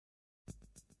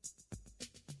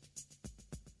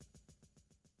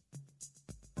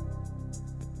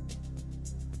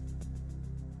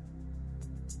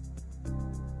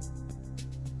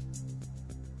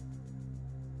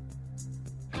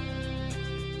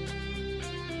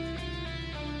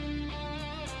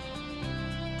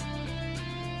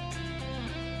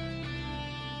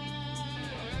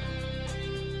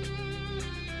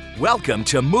Welcome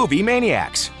to Movie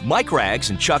Maniacs. Mike Rags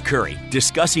and Chuck Curry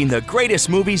discussing the greatest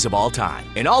movies of all time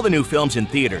and all the new films in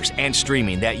theaters and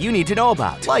streaming that you need to know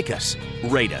about. Like us,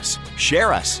 rate us,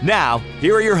 share us. Now,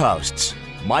 here are your hosts,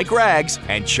 Mike Rags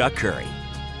and Chuck Curry.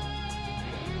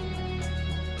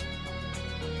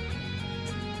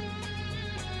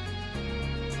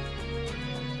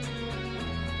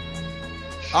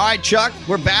 All right, Chuck,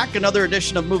 we're back. Another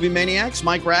edition of Movie Maniacs.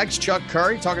 Mike Rags, Chuck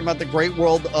Curry, talking about the great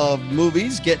world of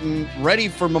movies, getting ready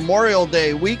for Memorial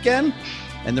Day weekend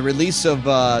and the release of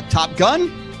Top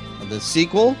Gun, the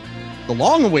sequel, the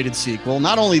long-awaited sequel.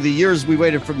 Not only the years we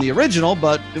waited from the original,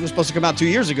 but it was supposed to come out 2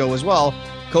 years ago as well.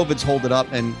 COVID's hold it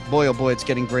up, and boy, oh boy, it's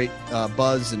getting great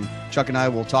buzz, and Chuck and I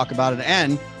will talk about it,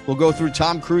 and we'll go through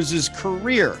Tom Cruise's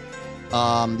career.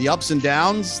 The ups and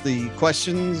downs, the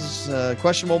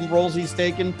questionable roles he's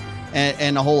taken,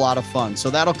 and a whole lot of fun. So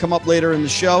that'll come up later in the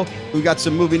show. We've got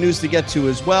some movie news to get to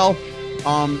as well.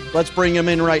 Let's bring him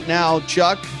in right now.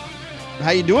 Chuck,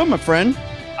 how you doing, my friend?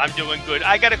 I'm doing good.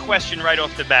 I got a question right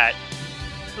off the bat.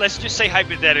 Let's just say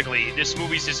hypothetically, this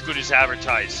movie's as good as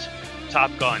advertised.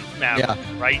 Top Gun, Maverick,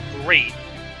 right? Great.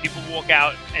 People walk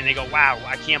out and they go, wow,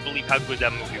 I can't believe how good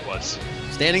that movie was.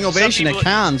 Standing ovation at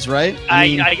Cannes, right?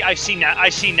 I've seen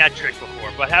that trick before.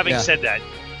 But having said that,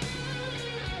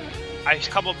 a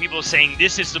couple of people saying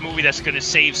this is the movie that's going to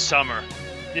save summer.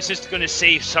 This is going to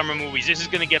save summer movies. This is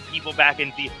going to get people back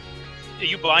in the. Are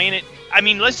you buying it? I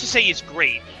mean, let's just say it's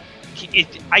great.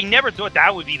 I never thought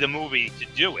that would be the movie to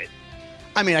do it.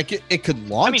 I mean, it could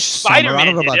launch. I mean,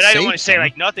 Spider-Man did it. I don't want to say summer.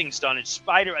 like nothing's done. It's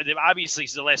obviously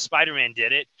the last Spider-Man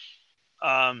did it.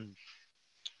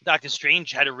 Doctor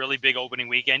Strange had a really big opening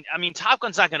weekend. I mean, Top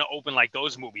Gun's not going to open like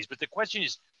those movies, but the question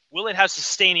is, will it have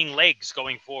sustaining legs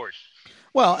going forward?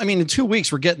 Well, I mean, in 2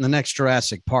 weeks, we're getting the next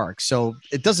Jurassic Park. So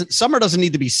summer doesn't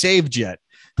need to be saved yet.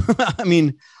 I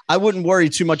mean, I wouldn't worry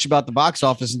too much about the box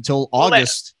office until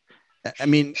August. I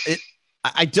mean,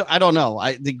 I don't know.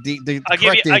 I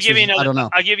don't know.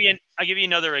 I'll give you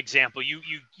another example. You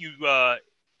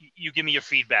give me your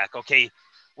feedback. Okay.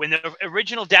 When the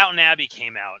original Downton Abbey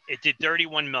came out, it did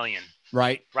 31 million.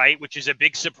 Right. Which is a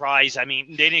big surprise. I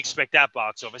mean, they didn't expect that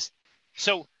box office.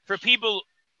 So for people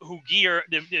who gear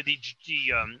the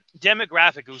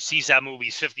demographic who sees that movie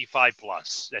is 55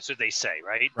 plus. That's what they say,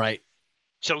 right? Right.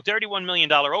 So $31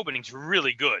 million opening is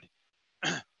really good.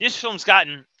 This film's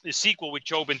gotten the sequel,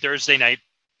 which opened Thursday night,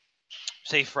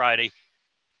 say Friday,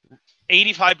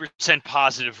 85%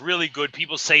 positive, really good.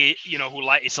 People say, who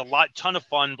like it's a ton of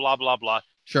fun, blah, blah, blah.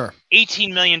 Sure.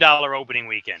 $18 million opening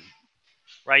weekend,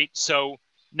 right? So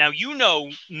now,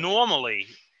 normally,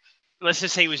 let's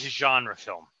just say it was a genre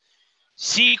film.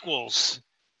 Sequels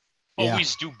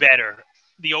always do better.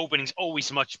 The opening's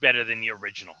always much better than the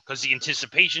original because the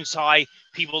anticipation's high.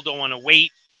 People don't want to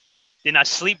wait. They're not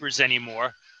sleepers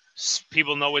anymore.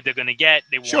 People know what they're going to get.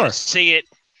 They want to see it.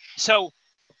 So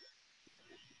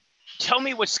tell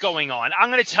me what's going on.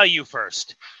 I'm going to tell you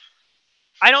first.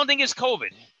 I don't think it's COVID.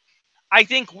 I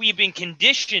think we've been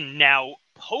conditioned now,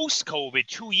 post-COVID,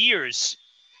 2 years,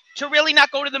 to really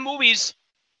not go to the movies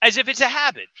as if it's a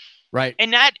habit. Right.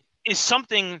 And that is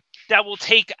something that will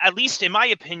take, at least in my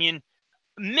opinion,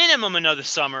 minimum another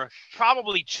summer,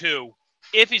 probably 2,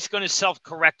 if it's going to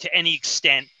self-correct to any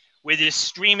extent with this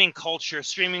streaming culture,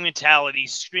 streaming mentality,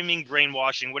 streaming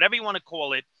brainwashing, whatever you want to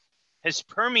call it, has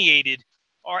permeated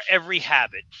our every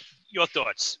habit. Your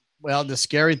thoughts? Well, the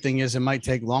scary thing is it might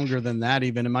take longer than that.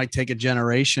 Even it might take a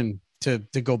generation to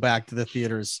go back to the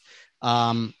theaters.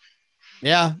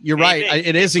 Yeah, you're right.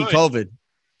 It isn't COVID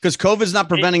because COVID is not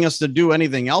preventing us to do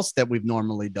anything else that we've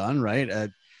normally done. Right.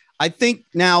 I think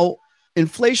now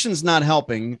inflation's not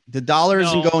helping. The dollar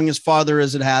isn't going as farther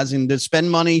as it has. And to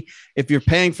spend money, if you're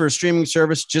paying for a streaming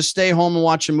service, just stay home and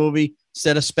watch a movie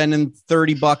instead of spending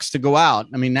 $30 to go out.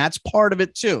 I mean, that's part of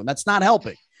it too. That's not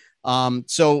helping.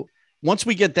 So once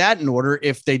we get that in order,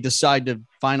 if they decide to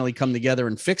finally come together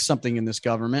and fix something in this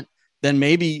government, then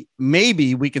maybe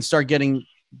we can start being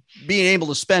able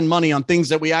to spend money on things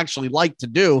that we actually like to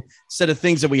do instead of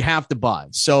things that we have to buy.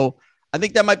 So I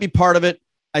think that might be part of it.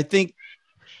 I think,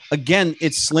 again,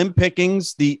 it's slim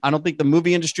pickings. I don't think the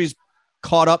movie industry's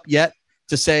caught up yet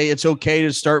to say it's okay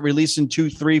to start releasing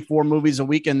 2, 3, 4 movies a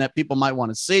weekend that people might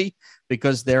want to see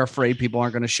because they're afraid people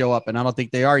aren't going to show up. And I don't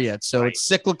think they are yet. So It's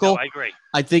cyclical. No, I agree.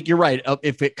 I think you're right.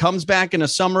 If it comes back in a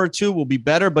summer or 2, we'll be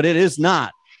better, but it is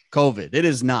not COVID. It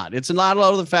is not. It's a lot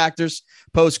of the factors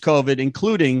post-COVID,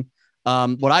 including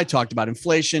what I talked about,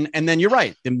 inflation. And then you're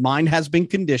right. The mind has been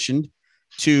conditioned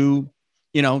to,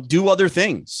 do other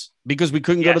things because we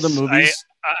couldn't go to the movies.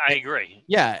 I agree.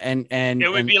 Yeah, and it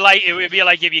would be like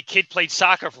if your kid played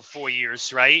soccer for 4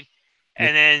 years, right?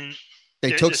 and then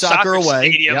they took soccer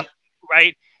away. Stadium, yep.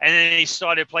 right? And then they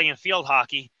started playing field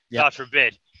hockey. Yep. God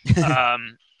forbid.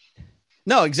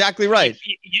 No, exactly right.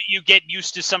 You get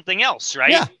used to something else,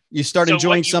 right? Yeah, you start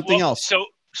enjoying something else.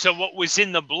 So what was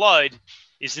in the blood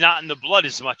is not in the blood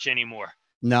as much anymore.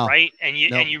 No, right? And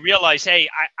you realize, hey,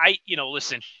 I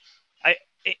listen,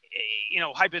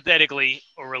 hypothetically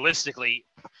or realistically,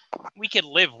 we could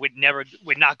live with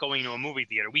not going to a movie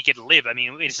theater. We could live. I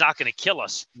mean, it's not going to kill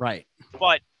us, right?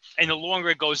 But the longer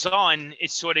it goes on, it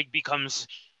sort of becomes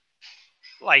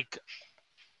like,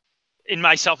 in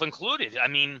myself included. I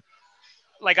mean,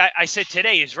 like I said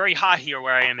today, it's very hot here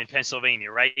where I am in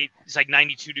Pennsylvania, right? It's like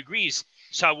 92 degrees.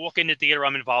 So I walk in the theater.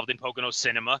 I'm involved in Pocono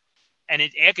Cinema, and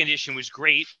air conditioning was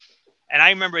great. And I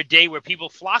remember a day where people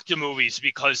flocked to movies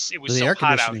because it was so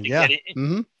hot out.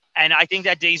 Mm-hmm. And I think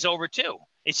that day's over too.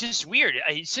 It's just weird.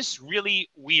 It's just really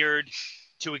weird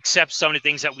to accept some of the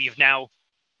things that we've now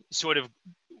sort of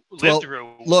lived through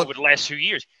over the last few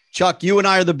years. Chuck, you and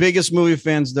I are the biggest movie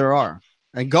fans there are,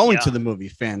 and going to the movie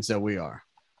fans that we are.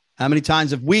 How many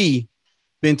times have we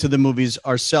been to the movies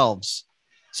ourselves?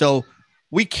 So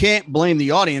we can't blame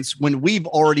the audience when we've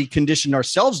already conditioned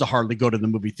ourselves to hardly go to the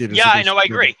movie theaters. Yeah, I know. I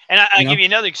agree. And I'll give you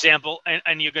another example,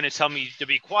 and you're going to tell me to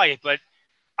be quiet, but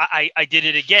I did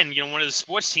it again. One of the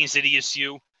sports teams at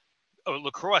ESU,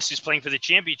 lacrosse, is playing for the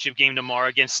championship game tomorrow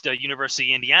against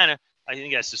University of Indiana. I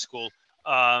think that's the school.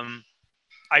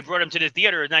 I brought them to the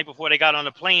theater the night before they got on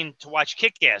the plane to watch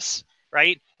Kick-Ass,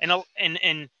 right? And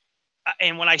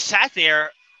when I sat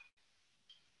there,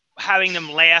 having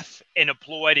them laugh and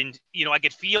applaud, and I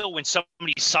could feel when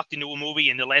somebody sucked into a movie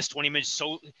in the last 20 minutes.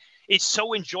 So it's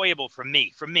so enjoyable for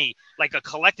me, like a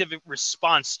collective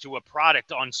response to a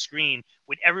product on screen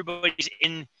when everybody's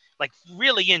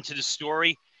really into the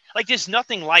story. Like there's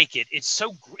nothing like it.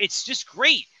 It's just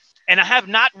great. And I have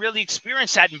not really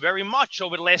experienced that very much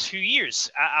over the last few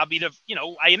years. I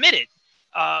admit it.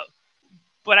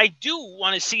 But I do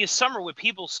want to see a summer where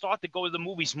people start to go to the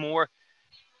movies more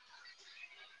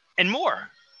and more.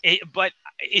 But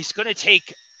it's going to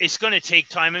take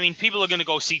time. I mean, people are going to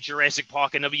go see Jurassic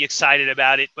Park and they'll be excited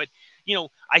about it. But,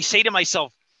 I say to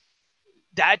myself,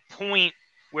 that point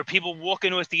where people walk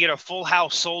into a theater, full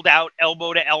house, sold out,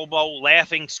 elbow to elbow,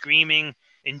 laughing, screaming,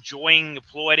 enjoying,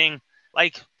 applauding,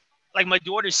 like my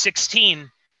daughter's 16.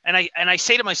 And I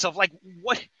say to myself, like,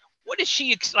 what is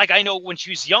she like? I know when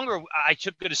she was younger, I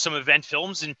took her to some event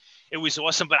films and it was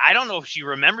awesome, but I don't know if she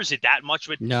remembers it that much.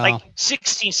 But like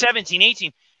 16, 17,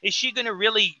 18, is she going to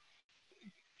really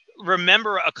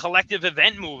remember a collective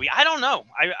event movie? I don't know.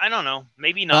 I don't know.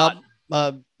 Maybe not.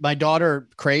 My daughter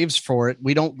craves for it.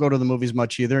 We don't go to the movies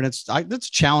much either. And it's a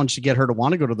challenge to get her to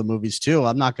want to go to the movies too.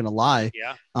 I'm not going to lie.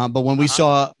 Yeah. But when we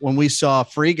saw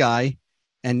Free Guy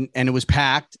and it was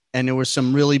packed and there were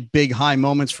some really big high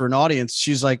moments for an audience,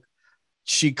 she's like,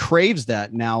 she craves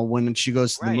that now when she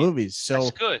goes to the movies. So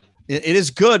that's good. It is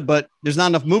good, but there's not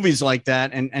enough movies like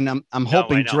that. And I'm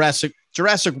hoping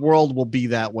Jurassic World will be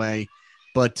that way.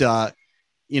 But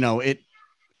it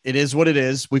is what it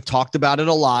is. We've talked about it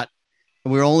a lot,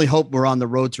 and we only hope we're on the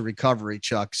road to recovery,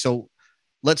 Chuck. So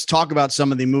let's talk about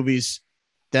some of the movies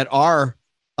that are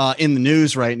in the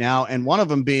news right now. And one of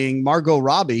them being Margot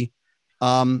Robbie.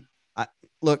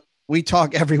 Look, we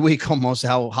talk every week almost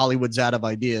how Hollywood's out of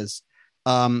ideas.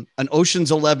 An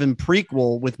Ocean's 11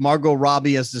 prequel with Margot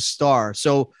Robbie as the star.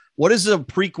 So what is a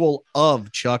prequel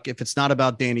of, Chuck, if it's not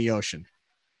about Danny Ocean?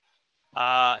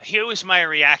 Here was my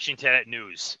reaction to that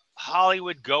news.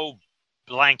 Hollywood, go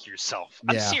blank yourself.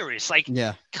 I'm serious.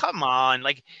 Come on.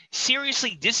 Like,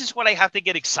 seriously, this is what I have to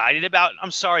get excited about.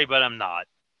 I'm sorry, but I'm not.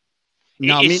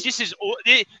 No, this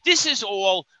is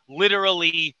all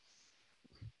literally,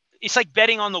 it's like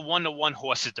betting on the 1-to-1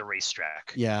 horse at the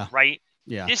racetrack. Yeah. Right?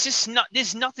 Yeah.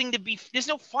 There's nothing to be, there's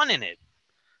no fun in it.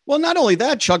 Well, not only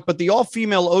that, Chuck, but the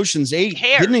all-female Ocean's 8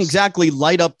 didn't exactly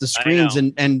light up the screens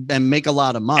and make a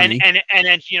lot of money. And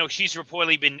then, she's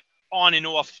reportedly been on and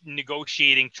off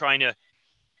negotiating, trying to,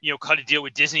 cut a deal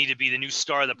with Disney to be the new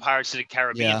star of the Pirates of the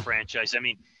Caribbean franchise. I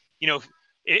mean,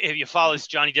 if you follow this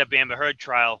Johnny Depp Amber Heard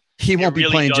trial, he won't be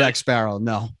playing Jack Sparrow.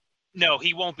 No,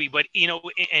 he won't be. But, and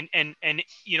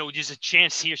there's a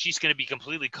chance here she's going to be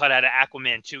completely cut out of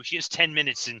Aquaman 2. She has 10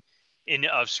 minutes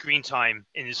of screen time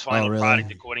in this final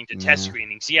product, according to test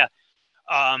screenings. Yeah.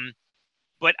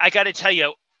 But I got to tell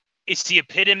you, it's the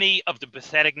epitome of the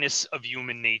patheticness of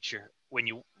human nature. When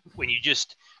you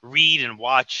just read and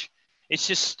watch, it's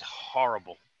just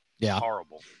horrible. Yeah.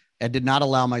 Horrible. I did not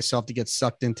allow myself to get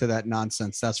sucked into that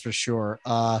nonsense. That's for sure.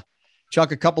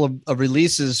 Chuck, a couple of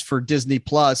releases for Disney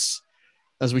Plus.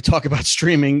 As we talk about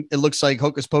streaming, it looks like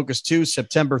Hocus Pocus 2,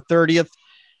 September 30th.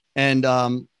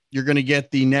 and you're going to get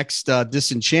the next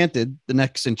the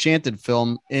next Enchanted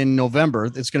film in November.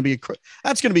 That's going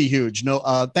to be huge. No,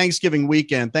 Thanksgiving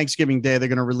weekend, Thanksgiving Day, they're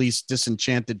going to release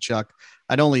Disenchanted, Chuck.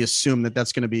 I'd only assume that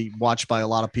that's going to be watched by a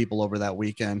lot of people over that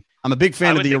weekend. I'm a big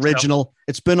fan of the original. So.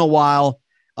 It's been a while.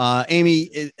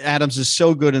 Amy Adams is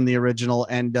so good in the original,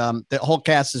 and the whole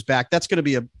cast is back. That's going to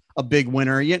be a big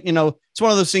winner. You know, it's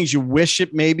one of those things you wish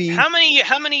it maybe. How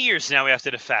many years now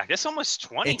after the fact? That's almost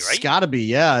 20, right? It's got to be.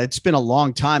 Yeah, it's been a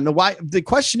long time. The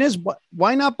question is,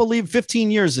 why not believe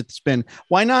 15 years it's been?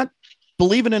 Why not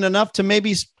believe in it enough to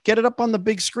maybe get it up on the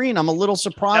big screen? I'm a little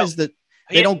surprised that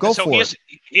they don't go for it.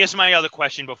 Here's my other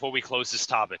question before we close this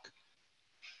topic.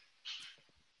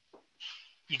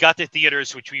 You got the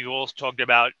theaters, which we've all talked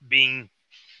about being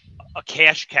a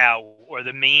cash cow or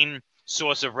the main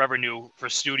source of revenue for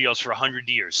studios for 100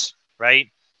 years, right?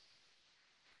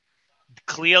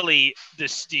 Clearly, the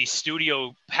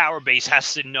studio power base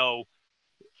has to know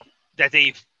that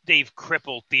they've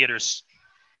crippled theaters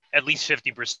at least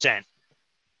 50%,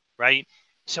 right?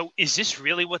 So, is this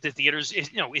really what the theaters is?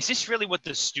 Is this really what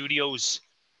the studios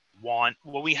want?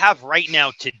 What we have right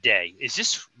now today, is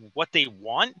this what they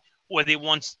want, or they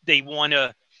want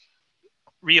to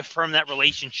reaffirm that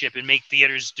relationship and make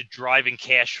theaters the driving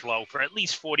cash flow for at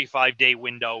least 45-day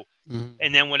window,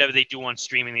 and then whatever they do on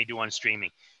streaming, they do on streaming.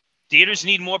 Theaters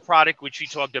need more product, which we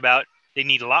talked about. They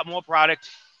need a lot more product.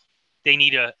 They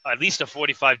need at least a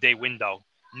 45-day window,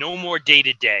 no more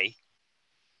day-to-day.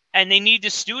 And they need the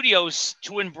studios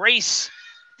to embrace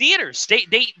theaters.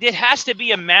 There has to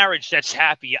be a marriage that's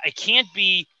happy. It can't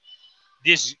be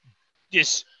this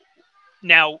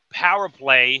now power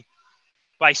play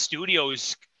by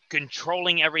studios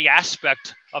controlling every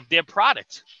aspect of their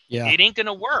product. Yeah. It ain't going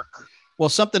to work. Well,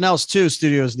 something else too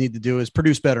studios need to do is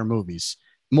produce better movies,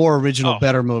 more original,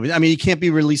 better movies. I mean, you can't be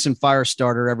releasing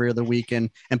Firestarter every other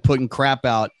weekend and putting crap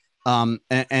out and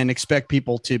expect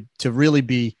people to really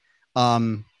be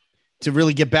to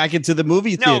really get back into the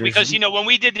movie theaters. No, because, when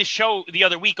we did this show the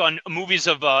other week on movies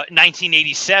of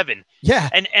 1987,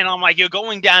 and I'm like, you're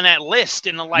going down that list,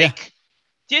 and I'm like,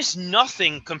 there's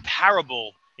nothing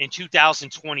comparable in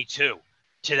 2022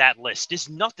 to that list. There's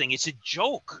nothing. It's a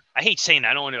joke. I hate saying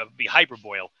that. I don't want to be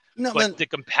hyperboreal. No, but the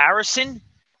comparison,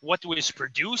 what was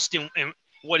produced and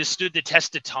what has stood the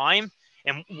test of time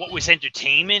and what was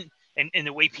entertainment and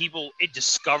the way people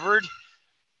discovered,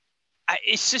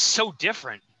 it's just so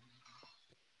different.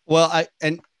 Well,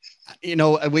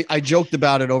 I joked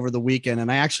about it over the weekend,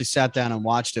 and I actually sat down and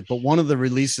watched it. But one of the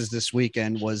releases this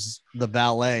weekend was The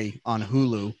Valet on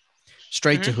Hulu,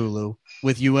 straight to Hulu,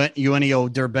 with Eugenio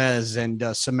Derbez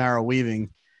and Samara Weaving,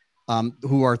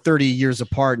 who are 30 years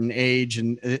apart in age.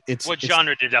 And what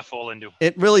genre did that fall into?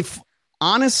 It really,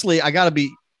 honestly, I got to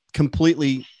be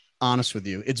completely honest with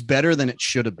you. It's better than it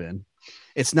should have been.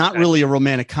 It's not really a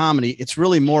romantic comedy. It's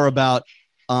really more about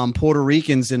Puerto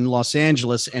Ricans in Los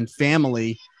Angeles and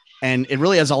family. And it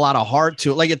really has a lot of heart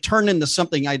to it. Like, it turned into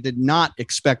something I did not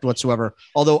expect whatsoever.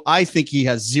 Although I think he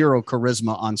has zero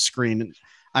charisma on screen. And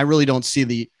I really don't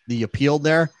see the appeal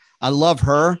there. I love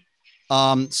her,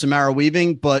 Samara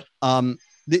Weaving, but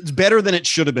it's better than it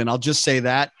should have been. I'll just say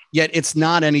that. Yet it's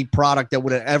not any product that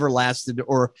would have ever lasted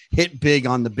or hit big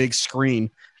on the big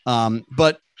screen.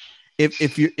 But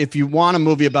if you want a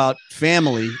movie about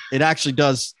family, it actually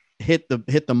does hit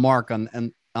the mark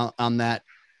on that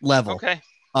level. Okay.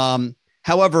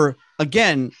 However,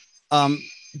 again,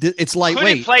 it's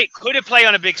lightweight. Could it play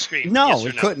on a big screen? No, yes,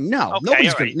 it couldn't. No, okay,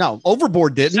 nobody's good. No,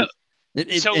 Overboard didn't.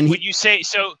 You say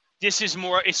this is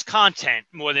more? It's content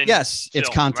more than it's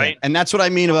content, right? And that's what I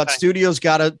mean about studios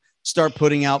got to start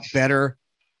putting out better,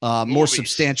 more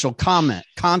substantial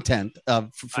content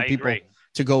for people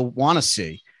to go want to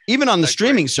see. Even on the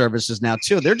streaming services now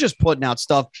too, they're just putting out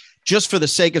stuff just for the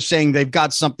sake of saying they've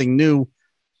got something new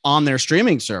on their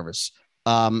streaming service.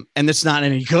 And it's not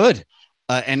any good.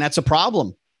 And that's a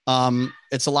problem.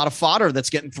 It's a lot of fodder that's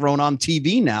getting thrown on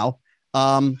TV now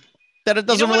that it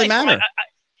doesn't really matter.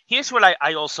 Here's what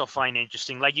I also find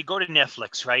interesting. Like, you go to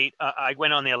Netflix, right? I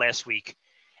went on there last week,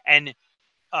 and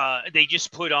they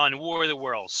just put on War of the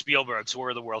Worlds, Spielberg's War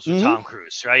of the Worlds with Tom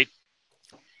Cruise, right?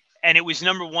 And it was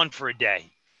number one for a day,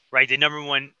 right? The number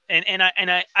one. And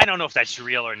I don't know if that's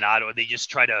real or not, or they just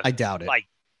try to. I doubt it. Like,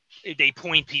 they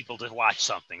point people to watch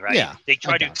something, right? Yeah, they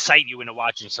try to excite you into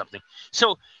watching something.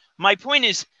 So my point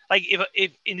is, like,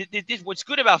 if what's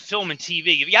good about film and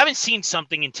TV, if you haven't seen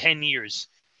something in 10 years,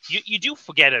 you do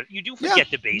forget it. You do forget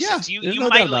the basics. You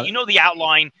know the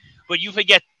outline, but you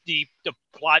forget the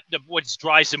plot, what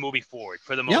drives the movie forward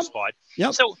for the most part.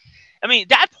 Yep. So I mean,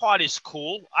 that part is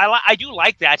cool. I do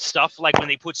like that stuff, like when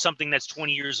they put something that's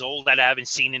 20 years old that I haven't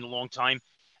seen in a long time,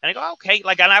 and I go, okay,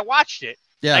 like, and I watched it.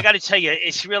 Yeah. I got to tell you,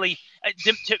 it's really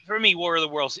for me, War of the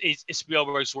Worlds is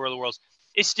Spielberg's War of the Worlds.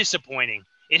 It's disappointing.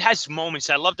 It has moments.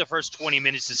 I love the first 20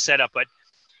 minutes of setup, but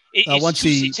it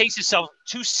takes itself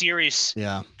too serious.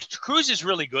 Yeah. Cruise is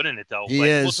really good in it, though. He but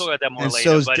is. We'll talk about that more and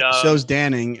later. So's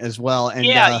Danning as well. And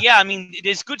yeah. I mean,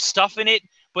 there's good stuff in it,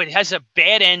 but it has a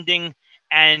bad ending,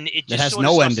 and it just has sort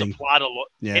no of starts ending. to plot along.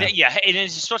 Yeah. It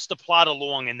just starts to plot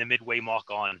along in the midway mark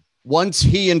on. Once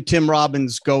he and Tim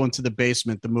Robbins go into the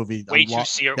basement, the movie way too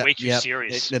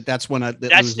serious. That's when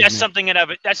that's something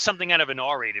out of an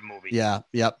R-rated movie. Yeah,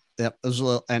 yep. It was a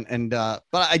little, but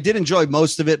I did enjoy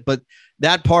most of it. But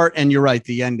that part, and you're right,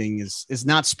 the ending is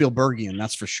not Spielbergian,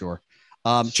 that's for sure.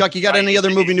 Chuck, you got any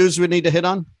other movie news we need to hit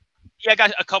on? Yeah, I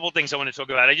got a couple of things I want to talk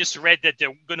about. I just read that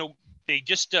they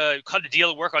just cut a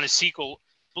deal to work on a sequel.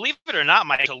 Believe it or not,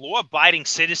 Mike, a law-abiding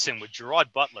citizen with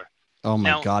Gerard Butler. Oh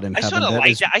my God! In I heaven, sort of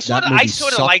like that. I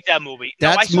sort of like that movie.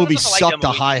 That movie sucked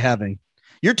a high heaven.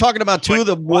 You're talking about two of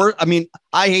the worst. I mean,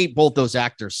 I hate both those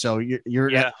actors. So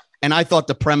you're and I thought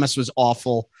the premise was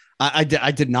awful. I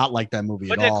did not like that movie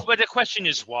at all. But the question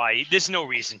is why? There's no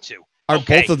reason to. Are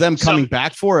both of them coming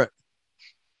back for it?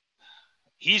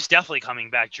 He's definitely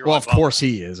coming back. Gerard well, of Butler. course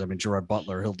he is. I mean, Gerard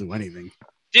Butler, he'll do anything.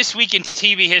 This week in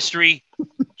TV history,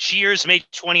 Cheers, May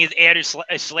 20th, aired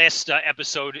its last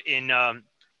episode in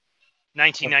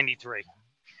 1993.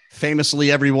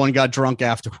 Famously, everyone got drunk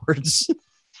afterwards.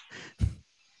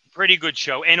 Pretty good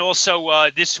show. And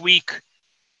also this week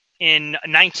in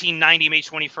 1990, May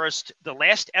 21st, the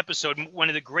last episode, one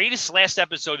of the greatest last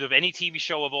episodes of any TV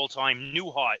show of all time,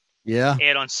 New Heart. Yeah.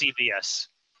 Aired on CBS.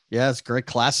 Yeah, it's a great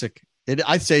classic.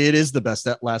 I'd say it is the best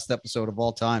last episode of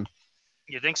all time.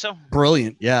 You think so?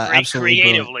 Brilliant. Yeah, great absolutely.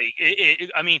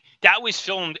 Creatively. I mean, that was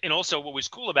filmed. And also what was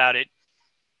cool about it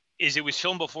is it was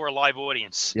filmed before a live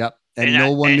audience. Yep. And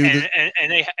no one knew that.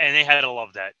 And they had to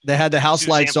love that. They had the house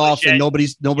lights off and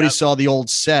nobody saw the old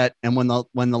set. And when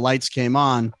the lights came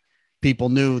on, people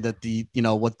knew that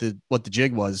what the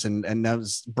jig was. And that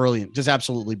was brilliant. Just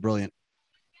absolutely brilliant.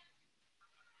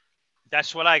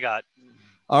 That's what I got.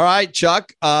 All right,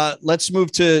 Chuck. Let's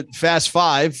move to Fast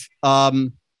Five.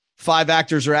 5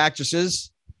 actors or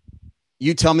actresses.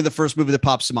 You tell me the first movie that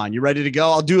pops to mind. You ready to go?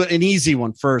 I'll do an easy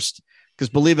one first, because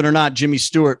believe it or not, Jimmy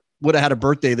Stewart would have had a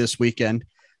birthday this weekend.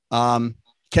 I'll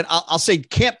say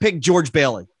can't pick George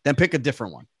Bailey, then pick a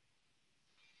different one.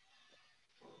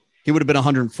 He would have been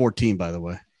 114, by the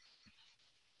way.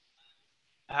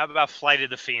 How about Flight of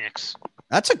the Phoenix?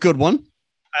 That's a good one.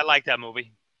 I like that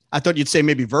movie. I thought you'd say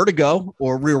maybe Vertigo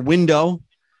or Rear Window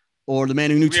or The Man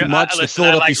Who Knew Too Much, the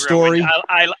Philadelphia Story.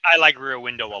 I like Rear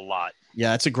Window a lot.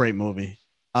 Yeah, it's a great movie.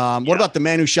 What about The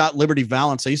Man Who Shot Liberty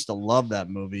Valance? I used to love that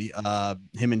movie.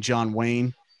 Him and John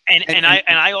Wayne. And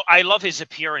I love his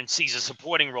appearance. He's a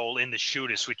supporting role in The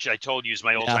Shootist, which I told you is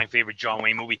my all-time favorite John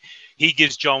Wayne movie. He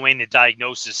gives John Wayne the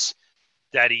diagnosis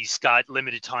that he's got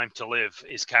limited time to live.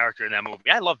 His character in that movie,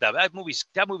 I love that. That movie's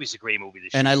a great movie.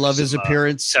 And I love his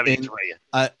appearance. 73.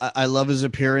 I love his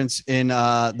appearance in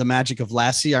The Magic of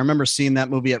Lassie. I remember seeing that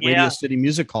movie at Radio City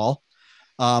Music Hall.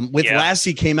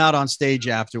 Lassie came out on stage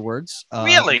afterwards.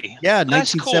 Really? Yeah,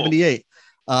 1978.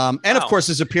 Cool. Of course,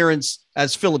 his appearance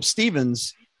as Philip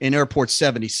Stevens in Airport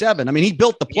 77. I mean, he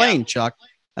built the plane, Chuck.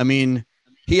 I mean,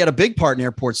 he had a big part in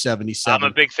Airport 77. I'm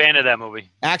a big fan of that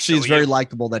movie. Actually, it's very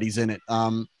likable that he's in it.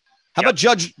 How about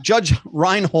Judge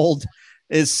Reinhold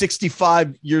is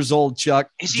 65 years old, Chuck.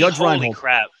 Is he? Judge Holy Reinhold.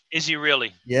 Crap. Is he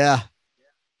really? Yeah.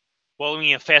 Well, I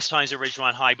mean, Fast Times at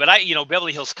Ridgemont High, but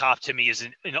Beverly Hills Cop to me is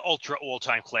an ultra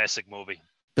all-time classic movie.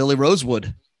 Billy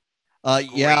Rosewood.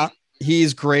 Yeah,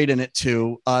 he's great in it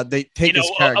too. They take his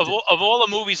character. Of all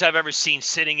the movies I've ever seen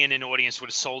sitting in an audience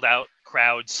with sold-out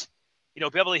crowds,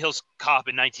 Beverly Hills Cop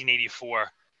in 1984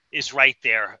 is right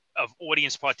there of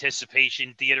audience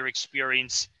participation, theater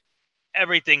experience,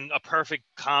 everything, a perfect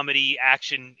comedy,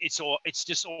 action. It's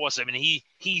just awesome. And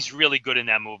he's really good in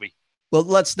that movie. Well,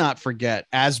 let's not forget,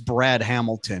 as Brad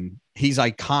Hamilton, he's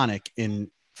iconic in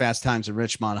Fast Times at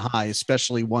Ridgemont High,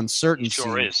 especially one certain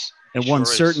scene. And one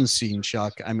certain scene,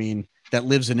 Chuck, I mean, that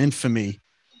lives in infamy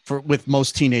with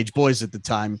most teenage boys at the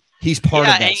time. He's part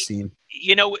of that scene.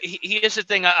 Here's the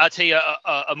thing. I'll tell you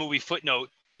a movie footnote.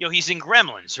 He's in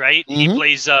Gremlins, right? Mm-hmm. He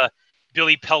plays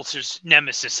Billy Peltzer's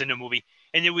nemesis in the movie.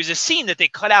 And there was a scene that they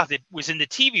cut out that was in the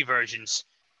TV versions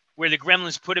where the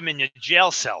Gremlins put him in a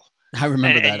jail cell. I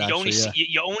remember that.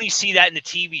 You only see that in the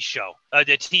TV show, the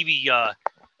TV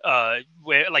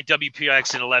where like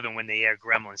WPRX and 11 when they air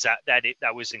Gremlins.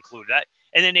 That was included.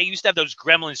 And then they used to have those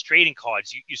Gremlins trading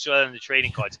cards. You saw that in the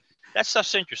trading cards. That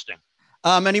stuff's interesting.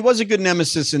 And he was a good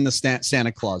nemesis in the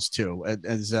Santa Claus too,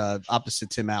 as opposite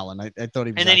Tim Allen. I thought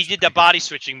he was. And then he did the body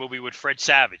switching movie with Fred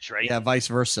Savage, right? Yeah, vice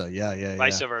versa. Yeah.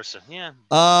 Vice versa. Yeah.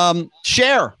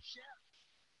 Cher.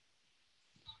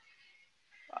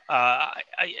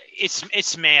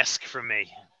 It's Mask for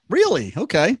me. Really?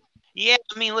 Okay. Yeah,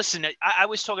 I mean, listen, I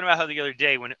was talking about her the other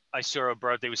day when I saw her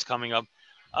birthday was coming up.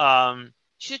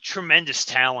 She's a tremendous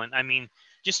talent. I mean,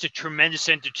 just a tremendous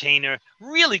entertainer,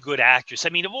 really good actress. I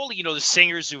mean, of all the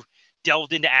singers who've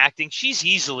delved into acting, she's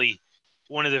easily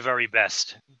one of the very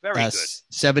best. Very good.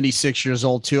 76 years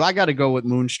old too. I got to go with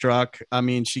Moonstruck. I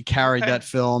mean, she carried that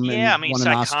film. Yeah, and won an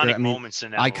iconic Oscar. moments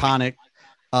in that iconic.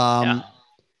 movie.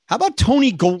 How about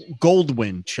Tony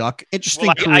Goldwyn, Chuck?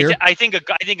 Interesting career. I think a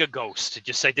ghost. I think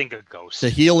a ghost. The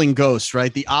healing ghost,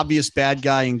 right? The obvious bad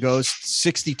guy in Ghost.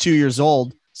 62 years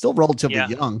old, still relatively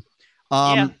young.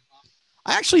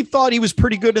 I actually thought he was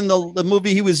pretty good in the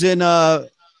movie he was in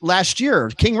last year,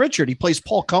 King Richard. He plays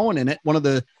Paul Cohen in it, one of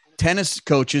the tennis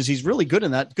coaches. He's really good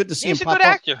in that. Good to see him pop up. He's a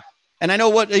good actor. And I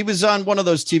know he was on one of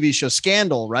those TV shows,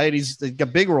 Scandal, right? He's got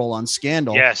a big role on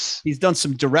Scandal. Yes. He's done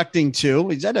some directing too.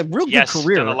 He's had a real good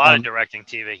career. Done a lot of directing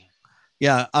TV.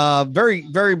 Yeah. Very,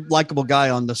 very likable guy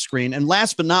on the screen. And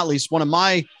last but not least, one of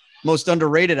my most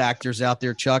underrated actors out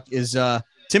there, Chuck, is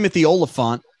Timothy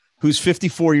Olyphant, who's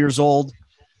 54 years old.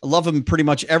 I love him pretty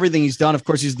much everything he's done. Of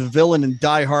course, he's the villain in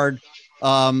Die Hard,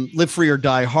 Live Free or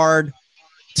Die Hard.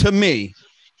 To me,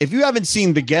 if you haven't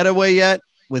seen The Getaway yet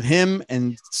with him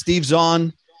and Steve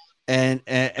Zahn and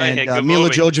Mila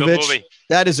Jovovich,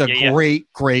 that is a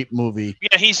great movie.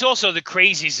 Yeah, he's also The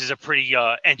Crazies is a pretty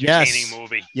entertaining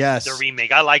movie. Yes. The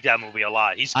remake. I like that movie a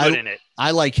lot. He's good in it.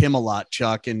 I like him a lot,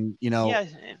 Chuck. And,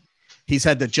 he's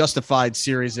had the Justified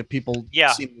series that people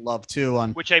seem to love too.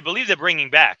 Which I believe they're bringing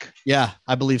back. Yeah,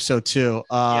 I believe so too.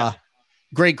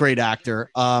 Great actor.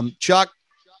 Chuck,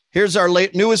 here's our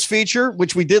newest feature,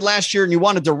 which we did last year, and you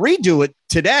wanted to redo it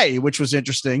today, which was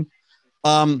interesting.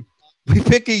 We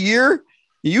pick a year.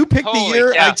 You pick the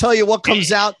year. I tell you what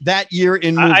comes out that year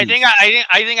in movies. I think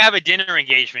I have a dinner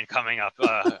engagement coming up.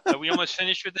 Are we almost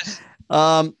finished with this?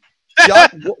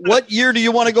 Chuck, what year do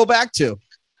you want to go back to?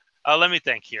 Let me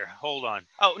think here. Hold on.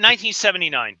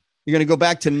 1979. You're going to go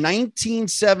back to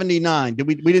 1979.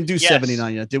 We didn't do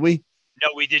 79 yet, did we? No,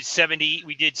 we did 70.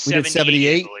 We did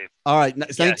 78. All right.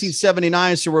 It's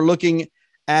 1979. So we're looking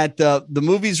at the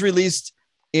movies released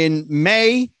in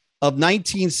May of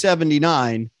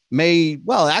 1979.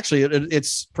 Actually,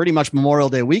 it's pretty much Memorial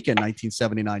Day weekend,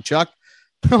 1979. Chuck,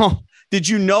 did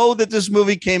you know that this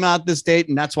movie came out this date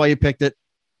and that's why you picked it?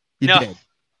 You did.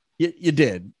 You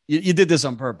did. You did this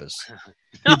on purpose.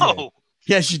 No.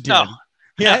 Yes, you did. No.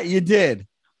 Yeah, you did.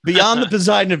 Beyond the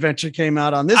Poseidon Adventure came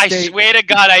out on this date. I swear to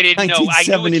God, I didn't know. I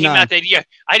knew it came out that year.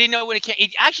 I didn't know when it came.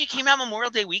 It actually came out Memorial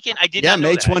Day weekend. I did not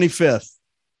know May 25th.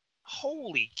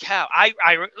 Holy cow. I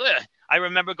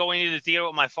remember going to the theater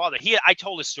with my father. I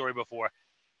told this story before.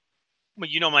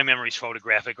 Well, my memory's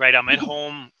photographic, right? I'm at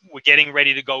home. We're getting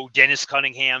ready to go. Dennis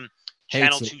Cunningham,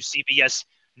 Channel 2 CBS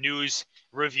News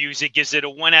reviews it, gives it a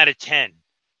 1 out of 10.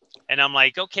 And I'm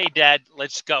like, okay, Dad,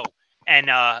 let's go. And,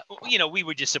 we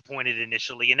were disappointed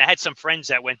initially. And I had some friends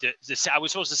that went to this. I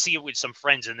was supposed to see it with some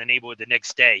friends in the neighborhood the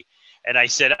next day. And I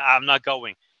said, I'm not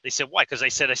going. They said, why? Because I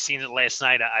said, I seen it last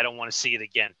night. I don't want to see it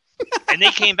again. And they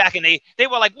came back and they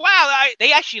were like, wow,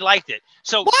 they actually liked it.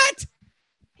 So what?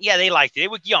 Yeah, they liked it. They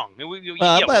were young.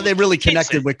 They really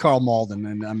connected with Carl Malden.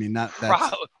 And I mean, that's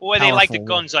or they liked the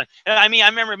guns on. I mean, I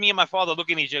remember me and my father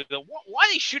looking at each other. Why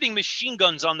are they shooting machine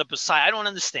guns on the Poseidon? I don't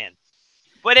understand.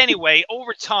 But anyway,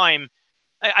 over time,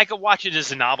 I could watch it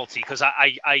as a novelty because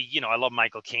I love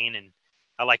Michael Caine and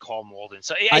I like Carl Malden.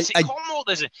 So Carl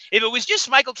Malden, if it was just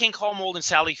Michael Caine, Carl Malden,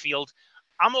 Sally Field,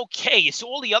 I'm okay. It's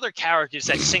all the other characters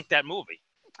that sink that movie.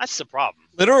 That's the problem.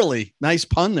 Literally, nice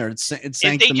pun there. It sank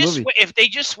the movie. If they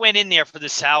just went in there for the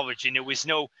salvage and there was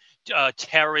no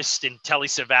terrorist and Telly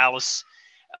Savalas,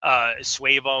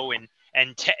 Suevo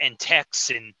and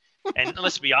Tex and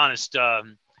let's be honest,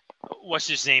 what's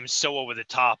his name? So over the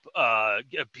top,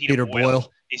 Peter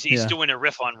Boyle. He's doing a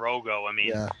riff on Rogo. I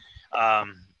mean,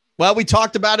 well, we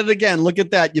talked about it again. Look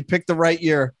at that. You picked the right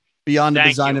year. Beyond the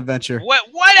Design Adventure.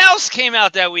 What else came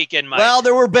out that weekend, Mike? Well,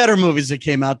 there were better movies that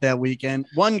came out that weekend.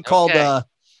 One called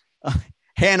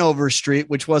Hanover Street,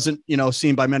 which wasn't,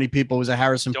 seen by many people. It was a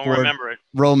Harrison Ford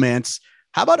romance.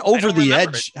 How about Over the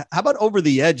Edge? How about Over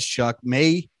the Edge, Chuck?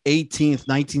 May 18th,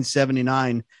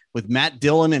 1979, with Matt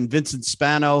Dillon and Vincent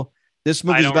Spano. This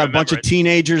movie is about a bunch of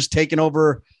teenagers taking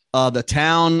over the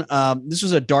town. This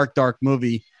was a dark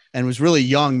movie and was really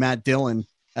young Matt Dillon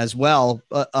as well.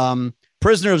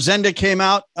 Prisoner of Zenda came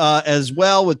out as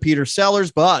well with Peter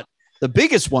Sellers, but the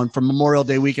biggest one from Memorial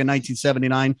Day weekend,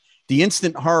 1979, the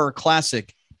instant horror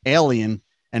classic Alien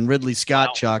and Ridley Scott.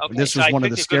 Wow. Chuck. Okay, This so was I one of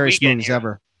the picked a good scariest weekend movies here.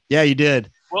 ever. Yeah, you did.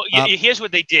 Well, here's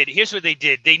what they did.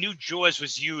 They knew Jaws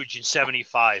was huge in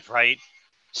 '75, right?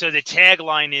 So the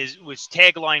tagline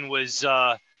was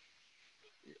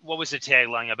what was the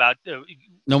tagline about?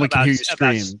 No one can hear you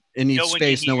about scream. In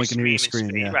space, no one can hear you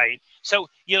scream. Yeah. Right. So,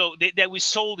 that was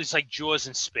sold as like Jaws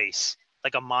in space,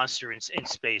 like a monster in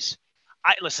space.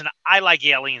 I like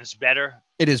Aliens better.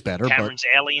 It is better. Cameron's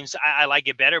Aliens, I like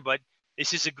it better, but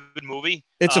this is a good movie.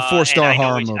 It's a 4-star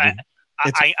horror movie.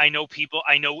 I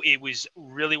know it was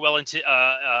really well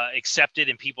accepted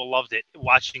and people loved it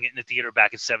watching it in the theater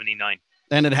back in '79.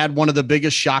 And it had one of the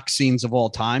biggest shock scenes of all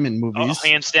time in movies. Oh,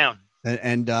 hands down.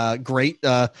 And great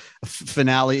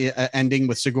finale ending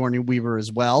with Sigourney Weaver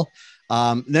as well.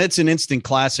 That's an instant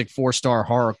classic 4-star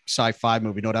horror sci-fi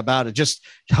movie, no doubt about it. Just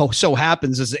so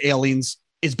happens as Aliens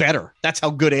is better. That's how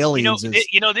good Aliens is.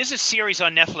 There's a series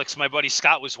on Netflix my buddy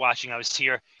Scott was watching. I was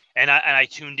here and I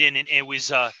tuned in, and it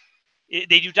was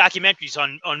they do documentaries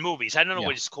on movies. I don't know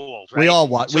what it's called. Right?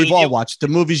 We've all watched the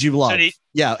movies you love.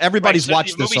 Everybody's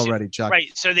watched this already, Chuck.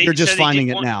 Right. You're just finding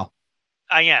it now.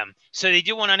 I am. So they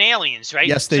did one on Aliens, right?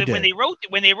 Yes, they did. When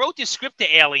they wrote the script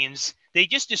to Aliens, they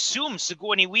just assumed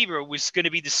Sigourney Weaver was going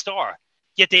to be the star.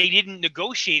 Yet they didn't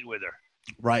negotiate with her.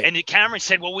 Right. And Cameron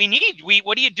said, "Well,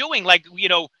 what are you doing? Like,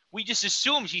 we just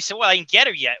assumed." She said, "Well, I didn't get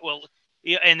her yet." Well,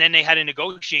 and then they had to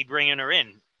negotiate bringing her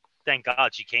in. Thank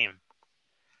God she came.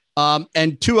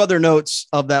 And two other notes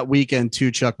of that weekend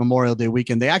too, Chuck, Memorial Day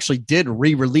weekend. They actually did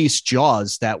re-release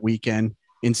Jaws that weekend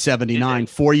in '79,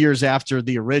 4 years after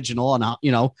the original.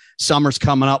 And, summer's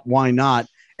coming up. Why not?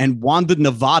 And Wanda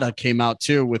Nevada came out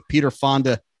too with Peter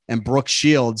Fonda and Brooke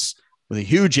Shields with a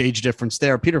huge age difference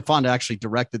there. Peter Fonda actually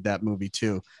directed that movie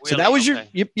too. Really? So that was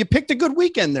you picked a good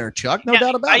weekend there, Chuck. No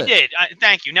doubt about it. I did.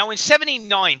 Thank you. Now in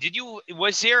 '79,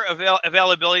 was there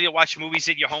availability to watch movies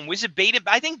at your home? Was it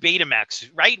I think Betamax,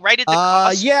 right? Right at the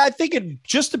cost? Yeah, I think it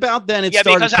just about then it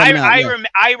started because coming out.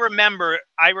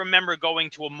 I remember going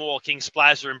to a mall, Kings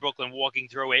Plaza in Brooklyn, walking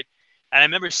through it, and I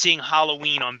remember seeing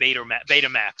Halloween on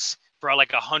Betamax for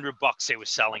like $100 they were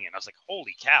selling it. I was like,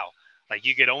 holy cow. Like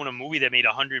you could own a movie that made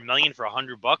 $100 million for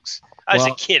 $100. I was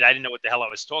a kid. I didn't know what the hell I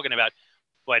was talking about,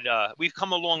 but we've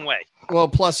come a long way. Well,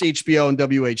 plus HBO and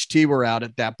WHT were out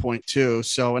at that point too.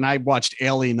 So, and I watched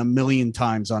Alien 1,000,000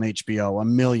 times on HBO,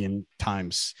 1,000,000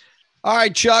 times. All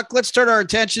right, Chuck, let's turn our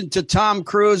attention to Tom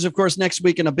Cruise. Of course, next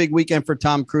weekend, a big weekend for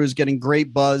Tom Cruise, getting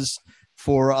great buzz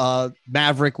for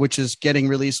Maverick, which is getting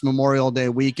released Memorial Day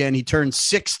weekend. He turned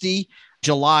 60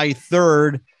 July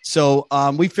 3rd. So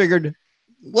we figured,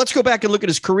 let's go back and look at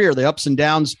his career, the ups and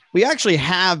downs. We actually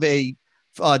have a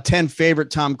 10 favorite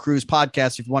Tom Cruise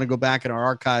podcast if you want to go back in our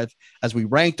archive as we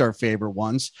ranked our favorite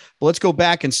ones. But let's go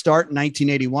back and start in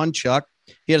 1981, Chuck.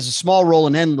 He has a small role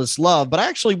in Endless Love, but I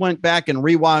actually went back and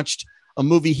rewatched a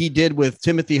movie he did with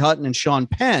Timothy Hutton and Sean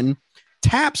Penn.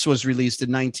 Taps was released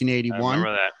in 1981. I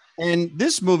remember that. And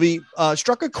this movie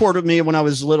struck a chord with me when I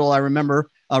was little. I remember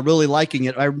really liking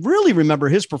it. I really remember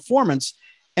his performance.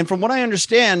 And from what I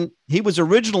understand, he was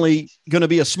originally going to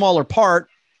be a smaller part.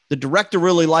 The director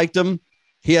really liked him.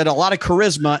 He had a lot of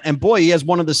charisma. And boy, he has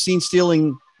one of the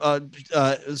scene-stealing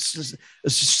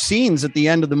scenes at the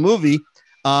end of the movie.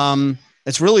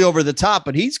 It's really over the top,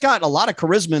 but he's got a lot of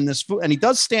charisma in this, and he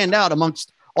does stand out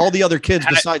amongst all the other kids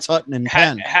besides Hutton and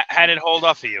Penn. How did it hold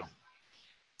up for you?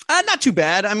 Not too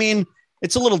bad. I mean,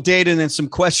 it's a little dated and some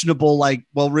questionable, like,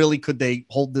 well, really, could they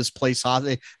hold this place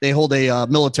hostage? They hold a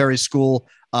military school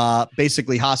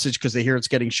basically hostage because they hear it's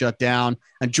getting shut down.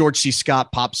 And George C.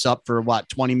 Scott pops up for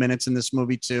 20 minutes in this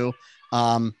movie too.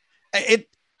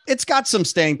 It's got some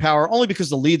staying power only because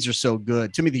the leads are so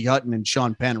good. Timothy Hutton and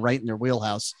Sean Penn right in their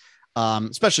wheelhouse.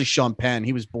 Especially Sean Penn.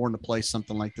 He was born to play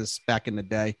something like this back in the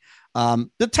day.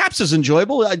 The Taps is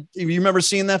enjoyable. You remember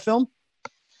seeing that film?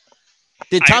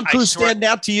 Did Tom Cruise stand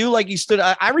out to you like he stood?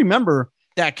 I remember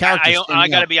that character. I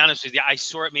got to be honest with you. I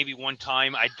saw it maybe one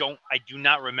time. I do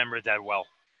not remember it that well.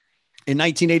 In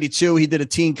 1982, he did a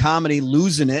teen comedy,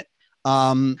 Losing It.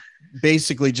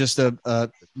 Basically just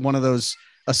one of those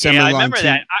assembly line. Yeah, I remember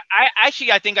that.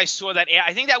 I think I saw that.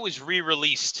 I think that was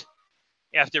re-released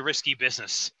after Risky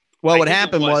Business. Well, what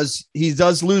happened was he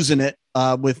does Losing It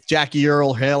with Jackie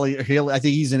Earle, Haley. I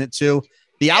think he's in it too.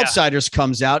 The Outsiders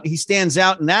comes out. He stands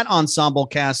out in that ensemble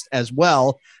cast as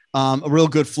well. A real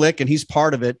good flick, and he's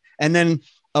part of it. And then,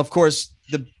 of course,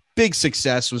 the big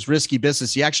success was Risky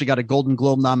Business. He actually got a Golden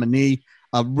Globe nominee.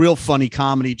 A real funny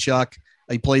comedy, Chuck.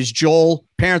 He plays Joel.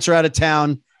 Parents are out of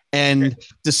town. and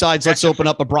decides let's open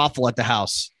up a brothel at the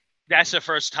house. That's the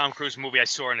first Tom Cruise movie I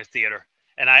saw in a theater,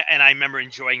 and I remember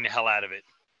enjoying the hell out of it.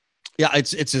 Yeah,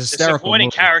 it's hysterical. The supporting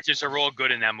movie. characters are all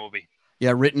good in that movie.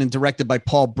 Yeah, written and directed by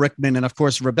Paul Brickman, and of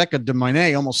course Rebecca De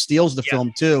Mornay almost steals the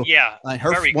film too. Yeah,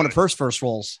 one of her first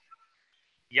roles.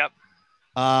 Yep.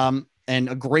 And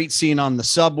a great scene on the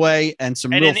subway, and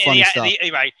some real funny stuff.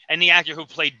 Right, and the actor who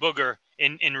played Booger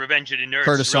in Revenge of the Nerds,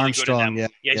 Curtis really Armstrong. Good in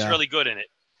that he's really good in it.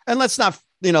 And let's not,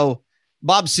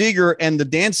 Bob Seger and the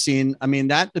dance scene. I mean,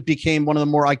 that became one of the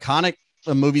more iconic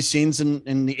movie scenes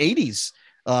in the 80s.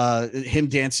 Him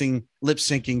dancing, lip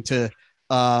syncing to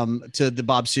the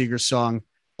Bob Seger song,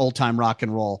 Old Time Rock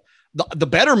and Roll. The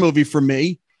better movie for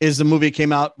me is the movie that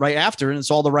came out right after, and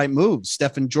it's All the Right Moves.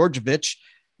 Stefan Djordjevic,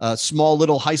 a small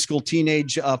little high school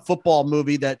teenage football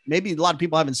movie that maybe a lot of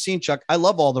people haven't seen, Chuck. I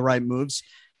love All the Right Moves,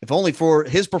 if only for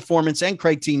his performance and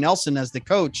Craig T. Nelson as the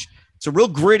coach. It's a real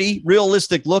gritty,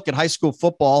 realistic look at high school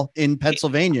football in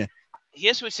Pennsylvania.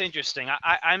 Here's what's interesting.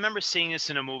 I remember seeing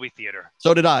this in a movie theater.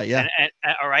 So did I, yeah. And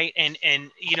all right. And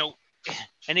and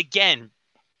again,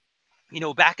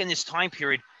 back in this time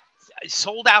period,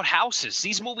 sold out houses.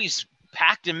 These movies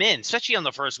packed them in, especially on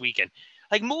the first weekend.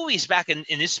 Like movies back in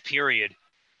this period,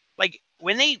 like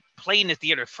when they played in the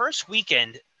theater, first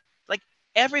weekend, like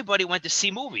everybody went to see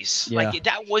movies. Yeah. Like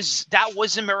that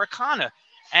was Americana.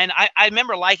 And I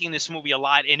remember liking this movie a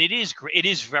lot. And it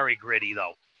is very gritty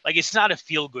though. Like it's not a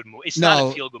feel-good movie. It's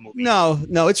not a feel-good movie.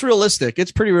 No, it's realistic.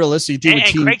 It's pretty realistic. And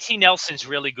Craig T. Nelson's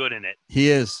really good in it. He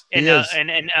is. And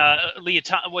Leah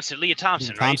Thompson, right?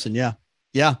 Thompson,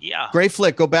 yeah. Great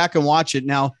flick. Go back and watch it.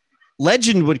 Now,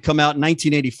 Legend would come out in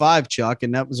 1985, Chuck,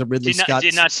 and that was a Ridley Scott.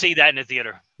 Did not see that in the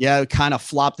theater. Yeah, it kind of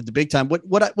flopped at the big time.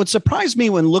 What surprised me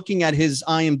when looking at his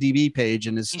IMDb page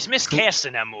and he's miscast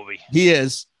in that movie. He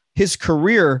is. His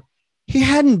career, he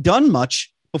hadn't done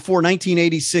much before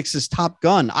 1986's Top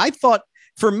Gun. I thought,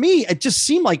 for me, it just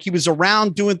seemed like he was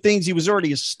around doing things. He was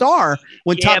already a star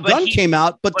when Top Gun came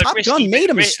out, but Top Gun made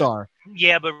him a star.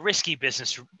 Yeah, but Risky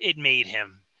Business, it made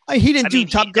him. He didn't do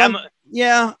Top Gun.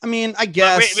 Yeah, I mean, I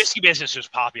guess. Risky Business was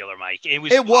popular, Mike. It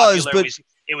was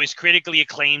it was critically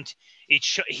acclaimed.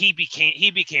 He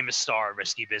became a star of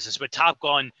Risky Business, but Top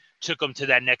Gun took him to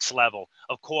that next level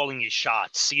of calling his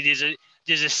shots. See,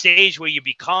 there's a stage where you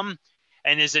become,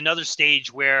 and there's another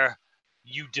stage where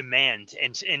you demand,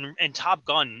 and Top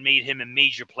Gun made him a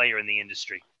major player in the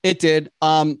industry. It did.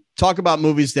 Talk about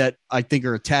movies that I think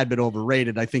are a tad bit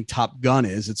overrated. I think Top Gun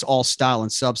is. It's all style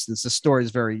and substance. The story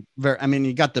is very, very. I mean,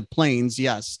 you got the planes,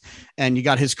 yes, and you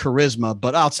got his charisma,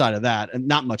 but outside of that,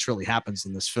 not much really happens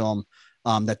in this film.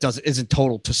 That isn't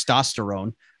total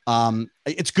testosterone.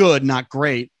 It's good, not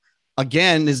great.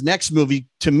 Again, his next movie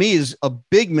to me is a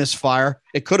big misfire.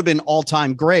 It could have been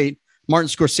all-time great. Martin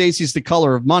Scorsese's The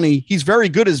Color of Money. He's very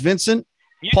good as Vincent.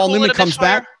 Paul Newman comes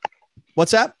back.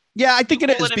 What's that? Yeah, I think it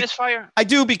is. A misfire? I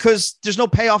do, because there's no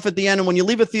payoff at the end. And when you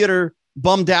leave a theater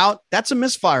bummed out, that's a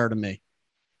misfire to me.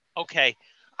 Okay.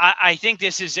 I think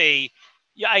this is I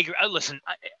agree. Listen,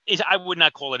 I would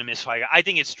not call it a misfire. I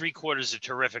think it's three-quarters a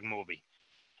terrific movie.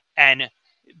 And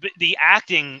the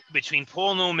acting between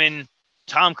Paul Newman,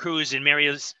 Tom Cruise, and Mary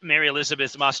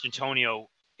Elizabeth Mastrantonio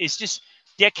is just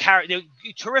they're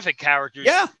terrific characters.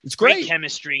 Yeah, it's great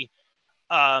chemistry.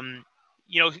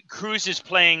 Cruise is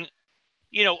playing,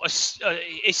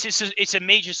 it's a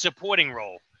major supporting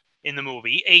role in the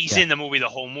movie. He's in the movie the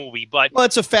whole movie, but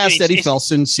it's a Fast Eddie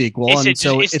Felson sequel,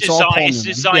 it's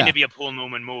designed to be a Paul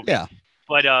Newman movie. Yeah,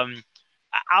 but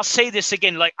I'll say this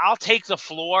again: like I'll take the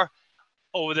floor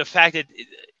over the fact that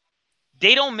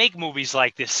they don't make movies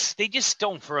like this. They just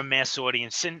don't for a mass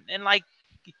audience. And like,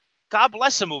 God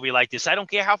bless a movie like this. I don't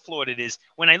care how flawed it is.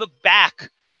 When I look back,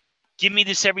 give me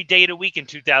this every day of the week in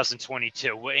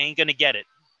 2022. We ain't going to get it.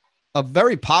 A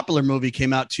very popular movie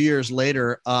came out 2 years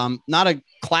later. Not a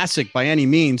classic by any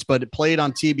means, but it played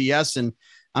on TBS. And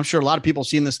I'm sure a lot of people have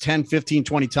seen this 10, 15,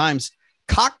 20 times.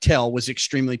 Cocktail was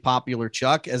extremely popular,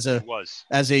 Chuck, as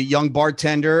a young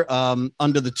bartender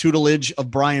under the tutelage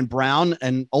of Brian Brown,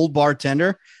 an old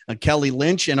bartender, Kelly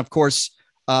Lynch, and of course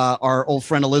our old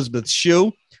friend Elizabeth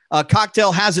Shue.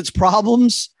 Cocktail has its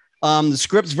problems. The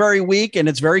script's very weak and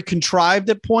it's very contrived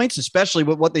at points, especially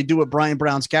with what they do with Brian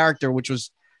Brown's character, which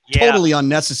was totally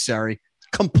unnecessary,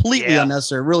 completely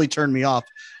unnecessary. Really turned me off.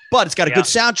 But it's got a good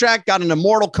soundtrack, got an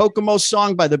immortal Kokomo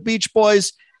song by the Beach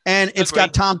Boys. And it's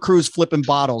got Tom Cruise flipping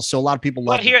bottles, so a lot of people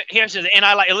love it. Here's the thing, and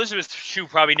I like Elizabeth Shue.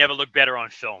 Probably never looked better on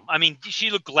film. I mean,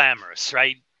 she looked glamorous,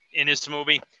 right, in this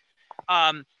movie.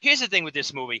 Here's the thing with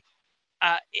this movie: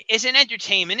 it's an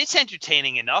entertainment. It's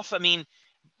entertaining enough. I mean,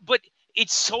 but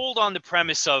it's sold on the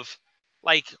premise of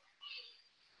like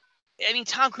I mean,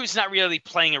 Tom Cruise is not really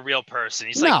playing a real person.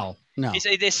 He's no.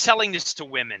 They're selling this to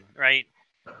women, right?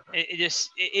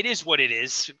 It is what it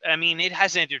is. I mean, it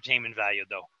has entertainment value,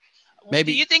 though.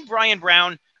 Maybe. Do you think Brian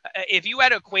Brown, if you had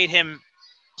to equate him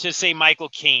to say Michael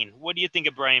Caine, what do you think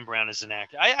of Brian Brown as an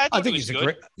actor? I think he's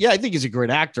good. I think he's a great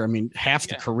actor. I mean, half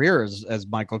the career as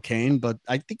Michael Caine, but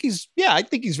I think he's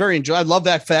very enjoyable. I love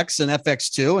FX and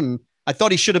FX2, and I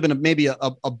thought he should have been maybe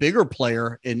a bigger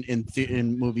player in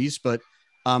movies, but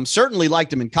certainly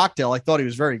liked him in Cocktail. I thought he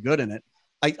was very good in it.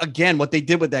 Again, what they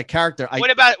did with that character.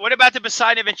 What about the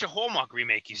Poseidon Adventure Hallmark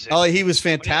remake? You said. Oh, he was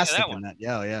fantastic in that.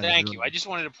 Yeah. Thank you. I just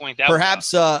wanted to point that.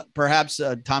 Perhaps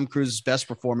Tom Cruise's best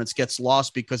performance gets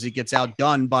lost because he gets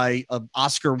outdone by an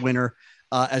Oscar winner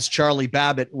as Charlie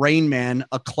Babbitt, Rain Man,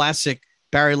 a classic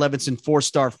Barry Levinson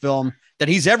 4-star film that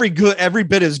he's every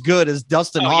bit as good as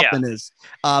Dustin Hoffman is.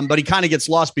 But he kind of gets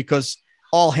lost because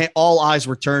all eyes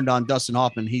were turned on Dustin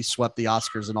Hoffman. He swept the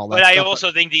Oscars and all that. But I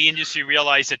also think the industry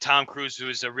realized that Tom Cruise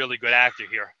was a really good actor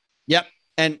here. Yep,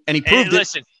 and he proved it.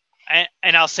 Listen,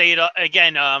 and I'll say it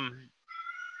again.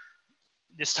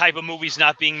 This type of movie is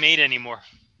not being made anymore.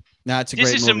 No, it's a great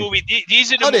movie. This is a movie.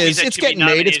 These are the movies that it's getting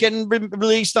made. It's getting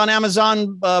released on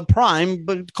Amazon Prime,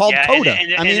 but called Coda.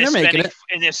 They're making it,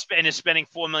 and they're spending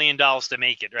 $4 million to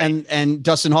make it, right? And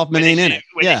Dustin Hoffman ain't in it.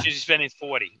 They should be spending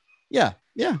 40.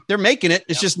 Yeah, they're making it.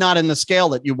 It's just not in the scale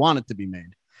that you want it to be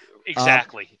made.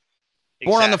 Exactly.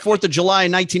 Born on the 4th of July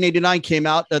in 1989 came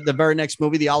out. The very next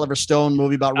movie, the Oliver Stone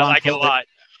movie about Ron. I like it a lot.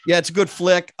 Yeah, it's a good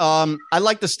flick. I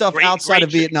like the stuff outside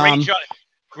of Vietnam.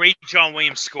 Great John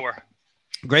Williams score.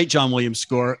 Great John Williams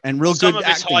score and real Some good of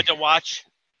it's acting. hard to watch.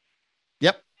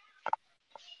 Yep.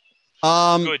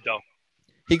 Good though.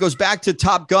 He goes back to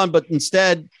Top Gun, but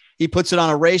instead he puts it on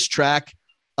a racetrack.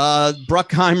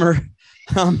 Bruckheimer,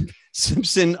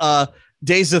 Simpson,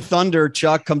 Days of Thunder,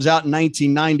 Chuck, comes out in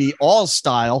 1990, all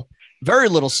style, very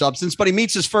little substance, but he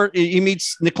meets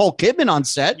Nicole Kidman on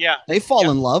set. Yeah. They fall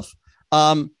in love.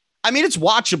 I mean, it's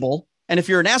watchable. And if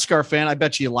you're a NASCAR fan, I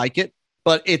bet you like it,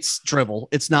 but it's drivel.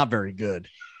 It's not very good.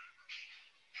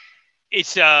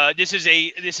 It's this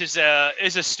is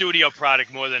a studio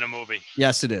product more than a movie.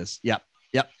 Yes, it is. Yep.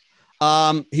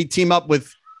 He teamed up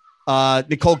with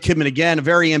Nicole Kidman again, a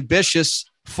very ambitious,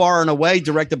 Far and Away,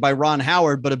 directed by Ron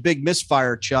Howard, but a big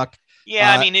misfire, Chuck.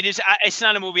 Yeah, I mean, it is. It's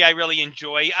not a movie I really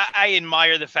enjoy. I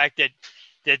admire the fact that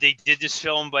they did this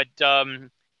film, but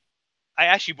I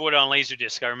actually bought it on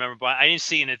Laserdisc. I remember, but I didn't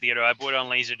see it in the theater. I bought it on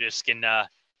Laserdisc, and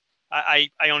I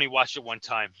only watched it one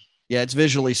time. Yeah, it's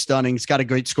visually stunning. It's got a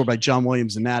great score by John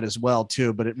Williams in that as well,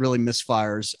 too, but it really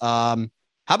misfires.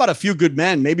 How about A Few Good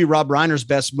Men? Maybe Rob Reiner's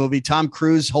best movie. Tom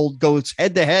Cruise goes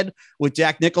head-to-head with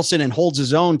Jack Nicholson and holds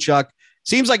his own, Chuck.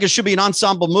 Seems like it should be an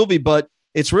ensemble movie, but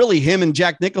it's really him and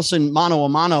Jack Nicholson mano a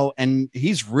mano, and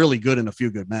he's really good in A Few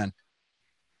Good Men.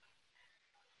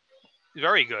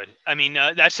 Very good. I mean,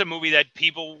 that's a movie that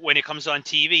people, when it comes on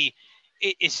TV,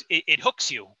 it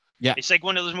hooks you. Yeah, it's like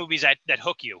one of those movies that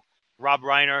hook you. Rob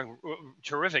Reiner,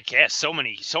 terrific cast. So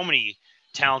many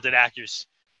talented actors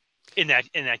in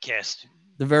that cast.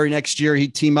 The very next year, he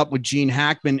teamed up with Gene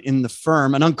Hackman in The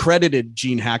Firm, an uncredited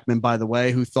Gene Hackman, by the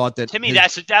way, who thought that. To me,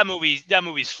 that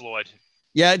movie's flawed.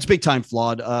 Yeah, it's big time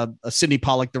flawed. Sidney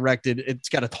Pollack directed. It's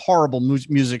got a horrible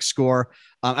music score.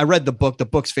 I read the book. The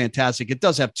book's fantastic. It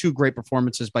does have two great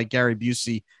performances by Gary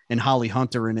Busey and Holly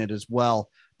Hunter in it as well.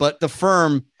 But The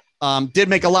Firm did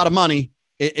make a lot of money.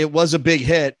 It was a big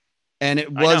hit, and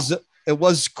it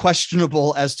was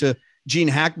questionable as to Gene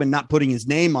Hackman not putting his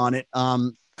name on it.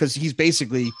 Because he's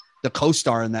basically the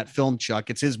co-star in that film,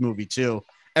 Chuck. It's his movie too,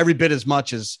 every bit as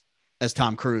much as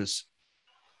Tom Cruise.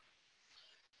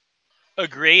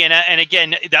 Agree, and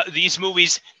again, these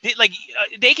movies,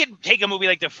 they could take a movie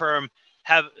like The Firm,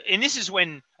 and this is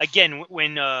when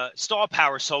Star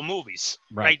Power sold movies,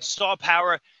 right? Star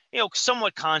Power,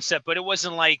 somewhat concept, but it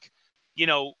wasn't like,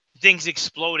 things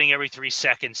exploding every 3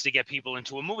 seconds to get people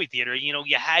into a movie theater.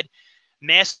 You had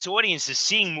mass audiences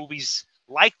seeing movies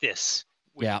like this.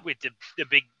 With the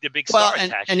big star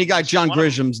attached. And you got John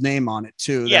Grisham's name on it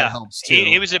too. Yeah, that helps too.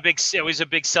 It was a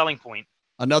big selling point.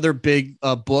 Another big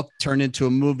book turned into a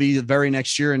movie the very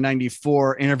next year in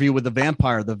 '94. Interview with the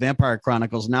Vampire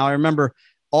Chronicles. Now I remember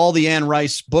all the Anne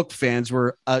Rice book fans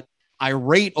were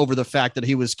irate over the fact that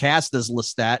he was cast as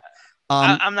Lestat.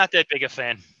 I'm not that big a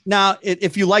fan. Now,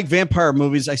 if you like vampire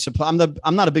movies, I suppose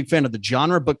I'm not a big fan of the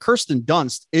genre, but Kirsten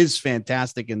Dunst is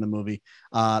fantastic in the movie.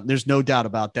 There's no doubt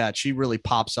about that. She really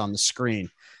pops on the screen.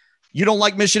 You don't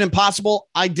like Mission Impossible?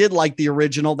 I did like the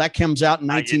original. That comes out in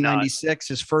 1996.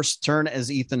 His first turn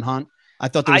as Ethan Hunt. I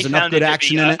thought there was enough good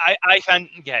action in it.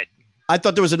 I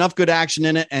thought there was enough good action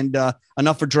in it and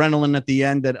enough adrenaline at the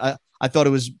end that I thought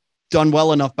it was done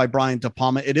well enough by Brian De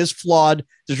Palma. It is flawed.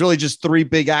 There's really just 3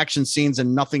 big action scenes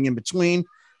and nothing in between,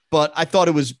 but I thought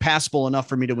it was passable enough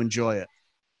for me to enjoy it.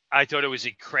 I thought it was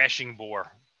a crashing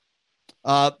bore.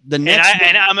 The next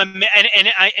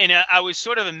I was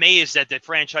sort of amazed that the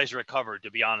franchise recovered,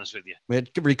 to be honest with you. It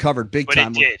recovered big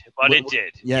time. It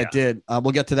did. Yeah, it did.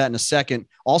 We'll get to that in a second.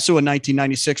 Also in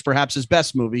 1996, perhaps his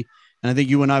best movie, and I think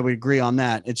you and I would agree on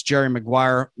that. It's Jerry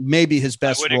Maguire, maybe his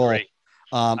best role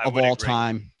of all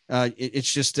time.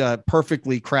 It's just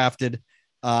perfectly crafted.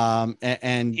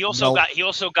 And he also got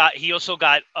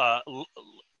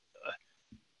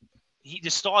the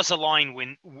stars aligned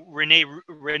when Renee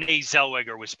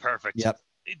Zellweger was perfect. Yep.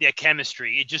 Their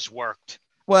chemistry, it just worked.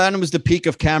 Well, and it was the peak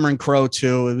of Cameron Crowe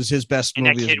too. It was his best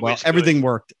movie as well. Everything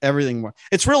worked.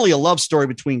 It's really a love story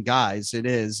between guys. It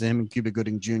is him and Cuba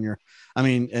Gooding Jr. I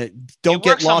mean, don't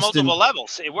get lost on multiple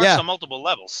levels. It works on multiple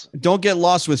levels. Don't get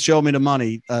lost with Show Me the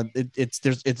Money.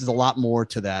 It's a lot more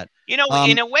to that. In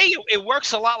a way, it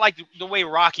works a lot like the way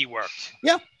Rocky worked.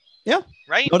 Yeah.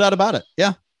 Right. No doubt about it.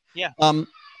 Yeah. Yeah.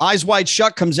 Eyes Wide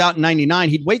Shut comes out in 99.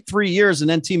 He'd wait 3 years and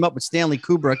then team up with Stanley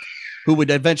Kubrick, who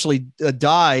would eventually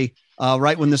die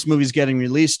right when this movie's getting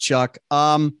released, Chuck.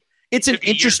 It's an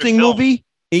interesting movie,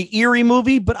 an eerie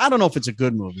movie, but I don't know if it's a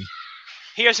good movie.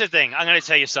 Here's the thing. I'm going to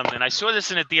tell you something. I saw this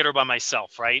in a theater by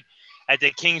myself, right? At the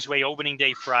Kingsway opening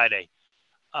day Friday.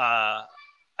 I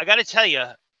got to tell you,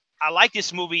 I like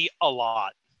this movie a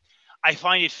lot. I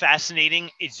find it fascinating.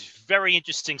 It's very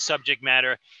interesting subject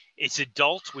matter. It's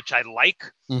adult, which I like.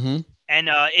 Mm-hmm. And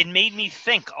it made me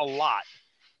think a lot.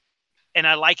 And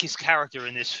I like his character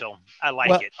in this film. I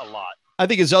like it a lot. I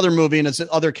think his other movie and his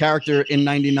other character in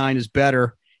 99 is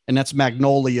better. And that's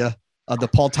Magnolia, the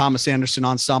Paul Thomas Anderson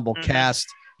ensemble cast.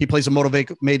 He plays a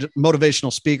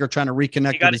motivational speaker trying to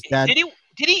reconnect with his dad.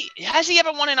 Has he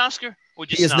ever won an Oscar?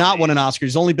 He has not won an Oscar.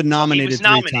 He's only been nominated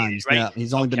 3 times. Right? Yeah,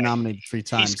 he's only been nominated 3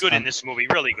 times. He's good in this movie.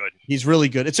 Really good. He's really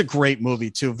good. It's a great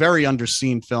movie too. Very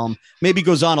underseen film. Maybe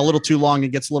goes on a little too long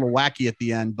and gets a little wacky at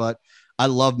the end, but I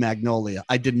love Magnolia.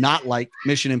 I did not like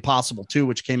Mission Impossible 2,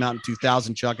 which came out in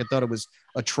 2000, Chuck. I thought it was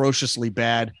atrociously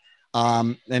bad.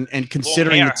 And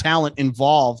considering the talent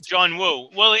involved, John Woo.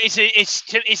 Well, it's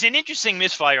an interesting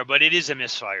misfire, but it is a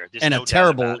misfire. There's a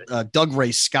terrible Doug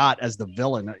Ray Scott as the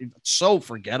villain. So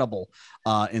forgettable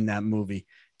in that movie.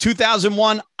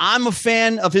 2001. I'm a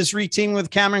fan of his reteaming with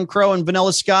Cameron Crowe and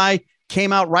Vanilla Sky.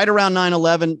 Came out right around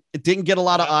 9/11. It didn't get a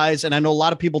lot of eyes, and I know a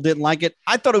lot of people didn't like it.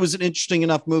 I thought it was an interesting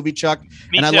enough movie, Chuck,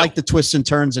 I liked the twists and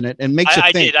turns in it, and makes you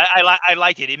think. I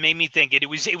liked it. It made me think. It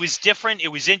was different. It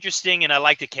was interesting, and I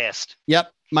liked the cast.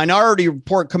 Yep. Minority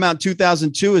Report come out in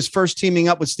 2002. His first teaming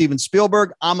up with Steven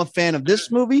Spielberg. I'm a fan of this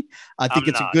movie. I think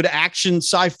it's a good action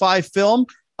sci-fi film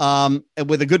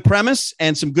with a good premise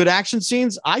and some good action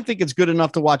scenes. I think it's good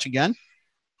enough to watch again.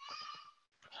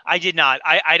 I did not.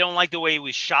 I don't like the way it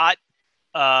was shot.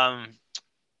 It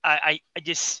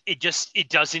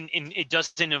doesn't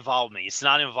involve me. It's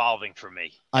not involving for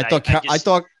me. I didn't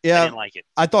like it.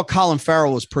 I thought Colin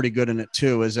Farrell was pretty good in it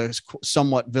too, as a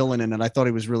somewhat villain in it. I thought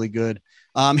he was really good.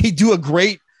 He'd do a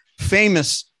great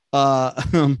famous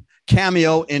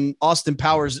cameo in Austin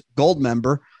Powers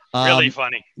Goldmember.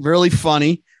 Really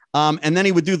funny. And then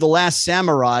he would do The Last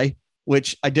Samurai,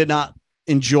 which I did not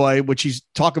enjoy, which he's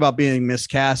talk about being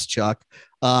miscast, Chuck.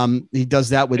 He does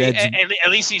that with Ed.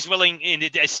 At least he's willing and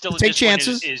still take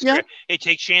chances. It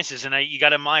takes chances, and you got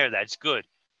to admire that. It's good.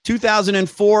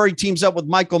 2004, he teams up with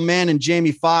Michael Mann and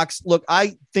Jamie Foxx. Look,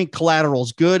 I think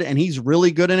Collateral's good, and he's really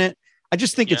good in it. I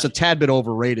just think it's a tad bit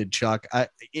overrated, Chuck. I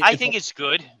think it's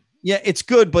good. Yeah, it's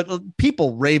good, but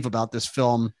people rave about this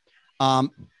film.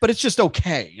 But it's just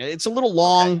okay. It's a little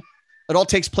long. Okay. It all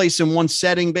takes place in one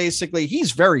setting, basically.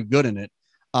 He's very good in it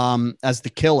as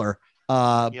the killer.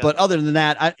 But other than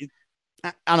that,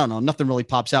 I don't know. Nothing really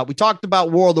pops out. We talked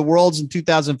about War of the Worlds in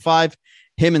 2005.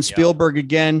 Him and Spielberg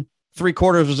again.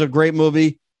 3/4 was a great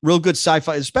movie. Real good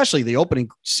sci-fi, especially the opening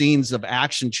scenes of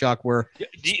action, Chuck, where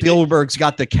Spielberg's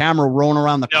got the camera rolling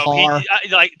around the car.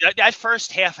 That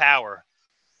first half hour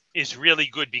is really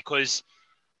good because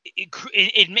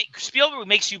Spielberg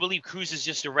makes you believe Cruise is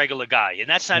just a regular guy, and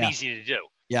that's not easy to do.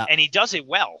 Yeah, and he does it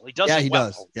well. He does.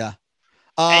 Yeah.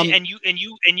 And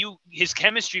his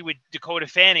chemistry with Dakota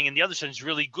Fanning and the other son's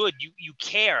really good. You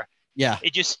care. Yeah.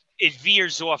 It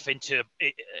veers off into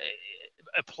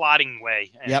a plotting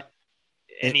way.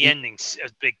 And the ending's a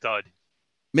big thud.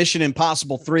 Mission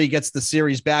Impossible 3 gets the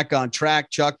series back on track,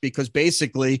 Chuck, because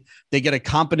basically they get a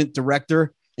competent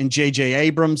director in J.J.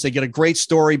 Abrams. They get a great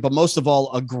story, but most of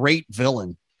all, a great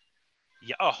villain.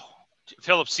 Yeah. Oh,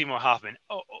 Philip Seymour Hoffman.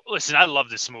 Listen, I love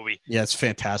this movie. Yeah, it's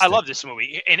fantastic. I love this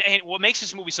movie. And what makes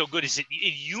this movie so good is it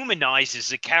humanizes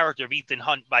the character of Ethan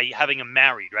Hunt by having him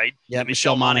married, right? Yeah,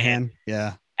 Michelle Monaghan.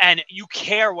 Yeah. And you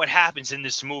care what happens in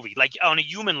this movie, like on a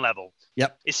human level.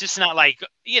 Yep. It's just not like,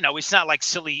 it's not like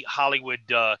silly Hollywood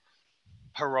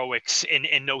heroics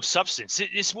and no substance.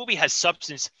 This movie has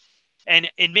substance, and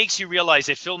it makes you realize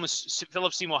that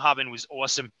Philip Seymour Hoffman was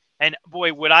awesome. And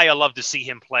boy, would I love to see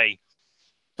him play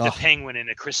the Penguin in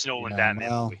a Chris Nolan Batman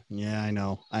movie. Yeah, I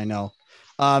know.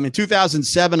 In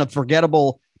 2007, a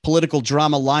forgettable political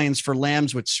drama, Lions for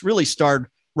Lambs, which really starred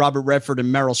Robert Redford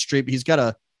and Meryl Streep. He's got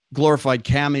a glorified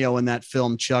cameo in that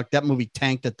film, Chuck. That movie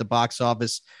tanked at the box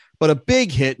office, but a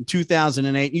big hit in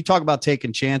 2008. You talk about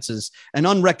taking chances. An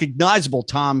unrecognizable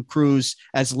Tom Cruise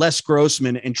as Les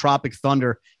Grossman in Tropic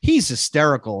Thunder. He's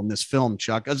hysterical in this film,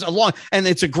 Chuck. And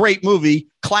it's a great movie,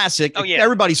 classic. Oh, yeah.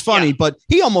 Everybody's funny, but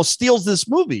he almost steals this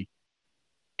movie.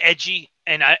 Edgy,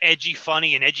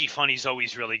 funny, and edgy funny is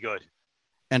always really good.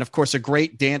 And of course, a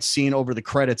great dance scene over the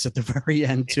credits at the very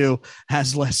end too,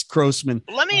 has Les Grossman.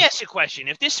 Let me ask you a question: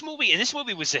 if this movie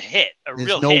was a hit,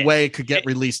 there's no way it could get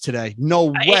released today. No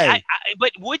way.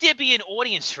 But would there be an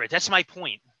audience for it? That's my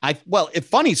point. If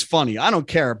funny's funny, I don't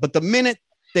care. But the minute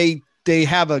they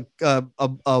have a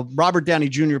Robert Downey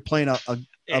Jr. playing a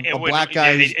black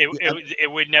guy, it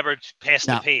would never pass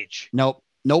the page. Nope.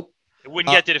 It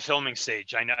wouldn't get to the filming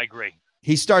stage. I agree.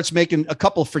 He starts making a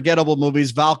couple of forgettable movies.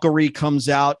 Valkyrie comes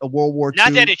out, a World War II.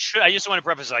 Not that it should. I just want to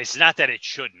preface. It's not that it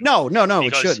shouldn't. No,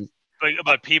 it shouldn't.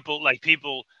 But people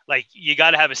you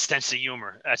got to have a sense of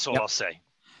humor. That's all I'll say.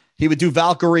 He would do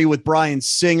Valkyrie with Bryan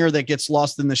Singer that gets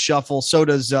lost in the shuffle. So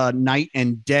does Night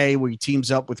and Day, where he teams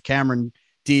up with Cameron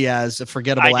Diaz, a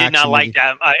forgettable action. I did not like movie.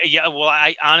 that.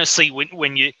 I honestly, when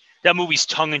that movie's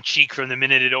tongue in cheek from the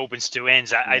minute it opens to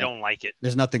ends, I don't like it.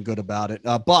 There's nothing good about it.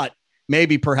 But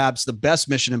maybe perhaps the best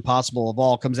Mission Impossible of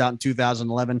all comes out in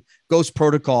 2011. Ghost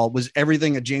Protocol was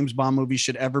everything a James Bond movie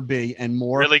should ever be and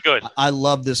more. Really good. I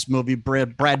love this movie.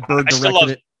 Brad Bird directed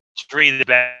it. Three of the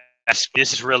best.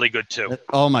 This is really good too.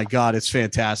 Oh my God, it's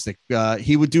fantastic.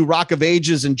 He would do Rock of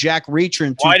Ages and Jack Reacher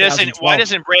in 2012. Why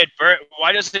doesn't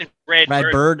Brad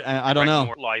Bird? I don't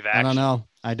know. Live action?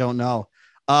 I don't know.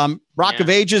 Rock of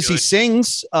Ages. Good. He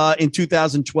sings in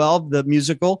 2012, the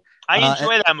musical. I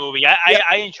enjoy that movie.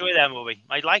 I enjoy that movie.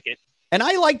 I like it. And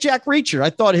I like Jack Reacher. I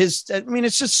thought it's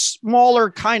just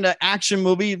smaller kind of action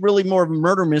movie, really more of a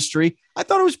murder mystery. I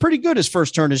thought it was pretty good. His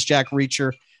first turn as Jack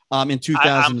Reacher in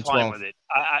 2012. I'm fine with it.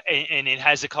 And it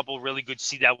has a couple really good.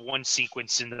 See that one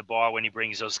sequence in the bar when he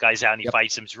brings those guys out and he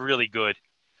fights them. It's really good.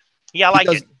 Yeah, I like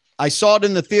it. I saw it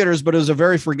in the theaters, but it was a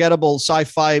very forgettable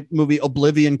sci-fi movie.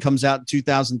 Oblivion comes out in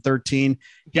 2013.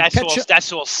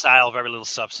 That's all style, very little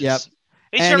substance. Yep.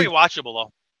 It's very watchable,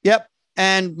 though. Yep.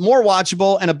 And more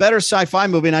watchable and a better sci-fi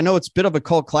movie. And I know it's a bit of a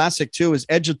cult classic, too, is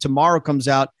Edge of Tomorrow comes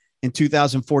out in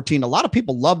 2014. A lot of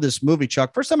people love this movie,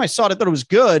 Chuck. First time I saw it, I thought it was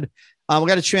good. We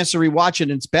got a chance to rewatch it,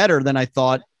 and it's better than I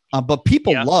thought. But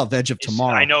people love Edge of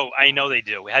Tomorrow. I know they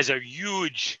do. It has a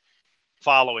huge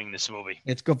following, this movie.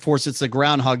 It's good for us. It's a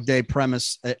Groundhog Day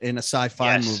premise in a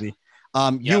sci-fi movie.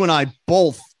 You and I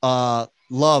both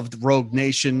loved Rogue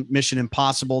Nation, Mission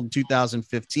Impossible in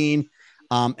 2015.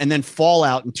 And then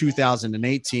Fallout in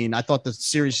 2018. I thought the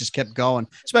series just kept going,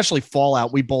 especially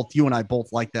Fallout. You and I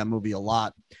both liked that movie a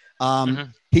lot.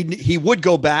 He would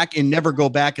go back and never go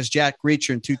back as Jack Reacher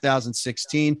in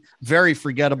 2016. Very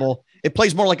forgettable. It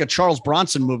plays more like a Charles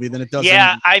Bronson movie than it does.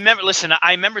 Yeah, I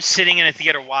remember sitting in a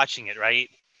theater watching it, right?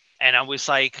 And I was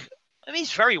like,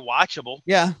 it's very watchable.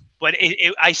 Yeah. But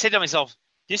I said to myself,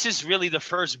 this is really the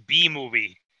first B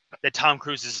movie that Tom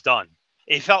Cruise has done.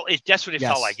 That's what it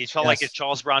felt like. It felt like a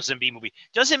Charles Bronson B movie.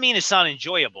 Doesn't mean it's not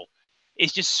enjoyable.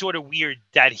 It's just sort of weird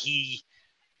that he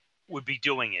would be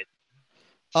doing it.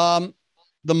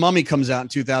 The Mummy comes out in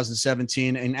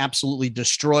 2017 and absolutely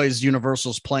destroys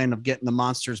Universal's plan of getting the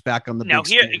monsters back on the big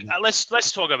screen.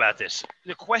 Let's talk about this.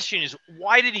 The question is,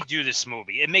 why did he do this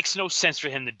movie? It makes no sense for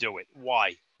him to do it.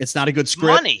 Why? It's not a good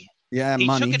script. Money. Yeah, he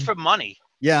took it for money.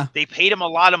 Yeah. They paid him a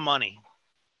lot of money.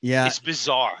 Yeah. It's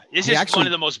bizarre. This is one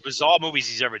of the most bizarre movies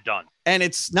he's ever done. And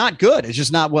it's not good. It's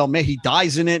just not made. He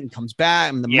dies in it and comes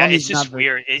back. And it's just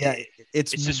weird.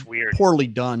 It's just weird. Poorly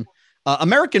done.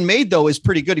 American Made, though, is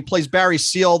pretty good. He plays Barry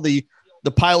Seal, the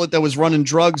pilot that was running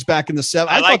drugs back in the 70s.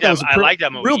 I like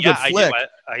that movie. Real good flick.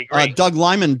 I agree. Doug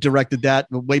Liman directed that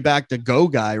way back, the Go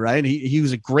guy, right? He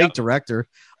was a great director.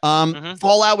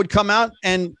 Fallout would come out,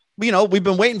 and we've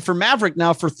been waiting for Maverick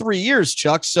now for 3 years,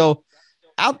 Chuck. So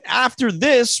after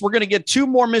this, we're going to get 2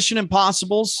 more Mission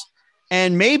Impossibles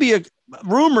and maybe a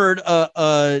rumored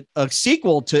a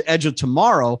sequel to Edge of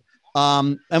Tomorrow.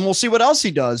 And we'll see what else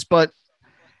he does. But,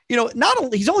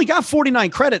 he's only got 49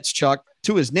 credits, Chuck,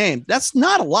 to his name. That's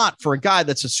not a lot for a guy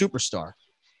that's a superstar.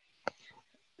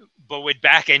 But with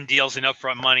back-end deals and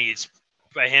upfront money,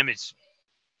 for him, it's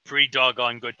pretty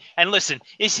doggone good. And listen,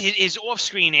 his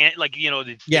off-screen,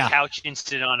 the couch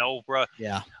incident on Oprah.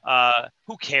 Yeah.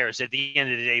 Who cares at the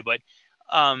end of the day? But,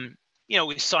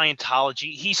 with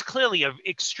Scientology, he's clearly an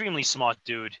extremely smart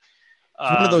dude.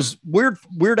 One of those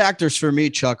weird actors for me,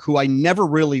 Chuck, who I never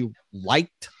really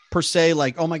liked per se.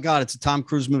 Like, oh my God, it's a Tom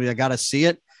Cruise movie. I got to see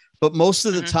it. But most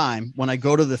of the time when I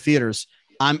go to the theaters,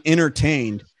 I'm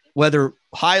entertained, whether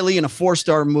highly in a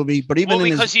 4-star movie, but even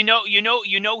because he's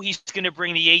going to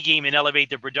bring the A game and elevate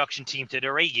the production team to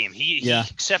their A game. He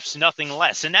accepts nothing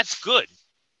less, and that's good.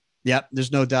 Yep,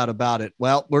 there's no doubt about it.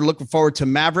 Well, we're looking forward to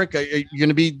Maverick. Are you going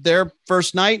to be there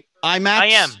first night? IMAX? I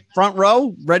am. Front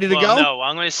row, ready to go? No,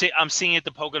 I'm seeing it at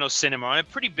the Pocono Cinema on a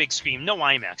pretty big screen. No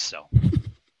IMAX, though.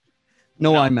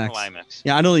 No IMAX. No IMAX.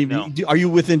 Yeah, I don't even. Are you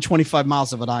within 25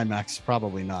 miles of an IMAX?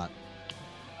 Probably not.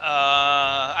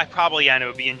 I probably am. It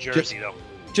would be in Jersey, though.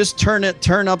 Just turn up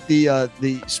the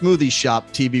smoothie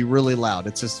shop TV really loud.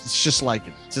 It's just like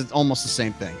it. It's almost the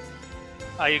same thing.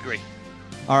 I agree.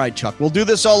 All right, Chuck. We'll do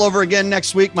this all over again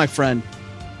next week, my friend.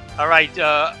 All right.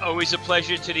 Always a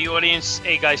pleasure to the audience.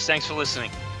 Hey, guys, thanks for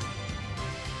listening.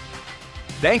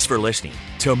 Thanks for listening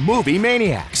to Movie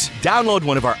Maniacs. Download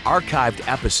one of our archived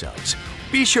episodes.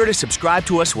 Be sure to subscribe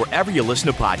to us wherever you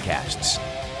listen to podcasts.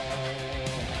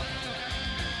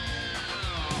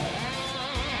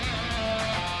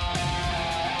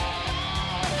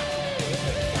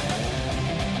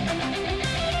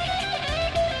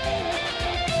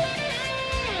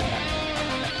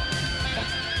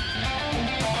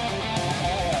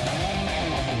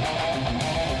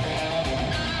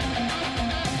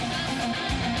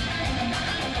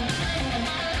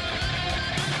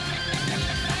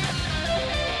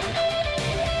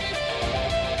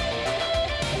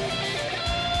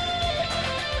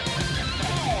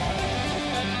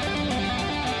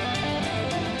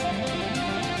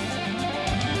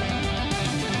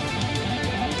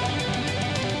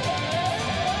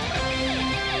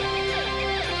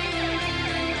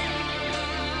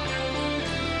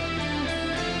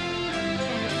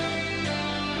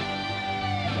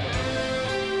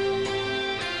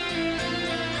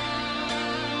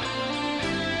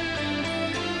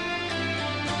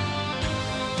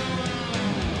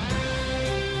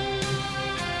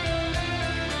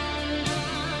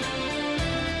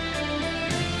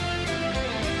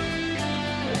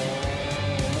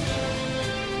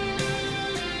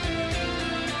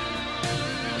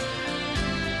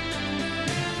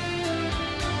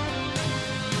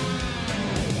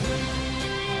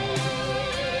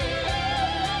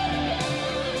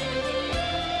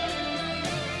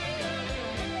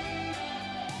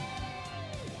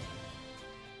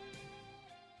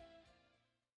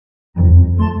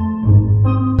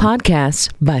 Podcasts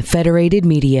by Federated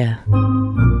Media.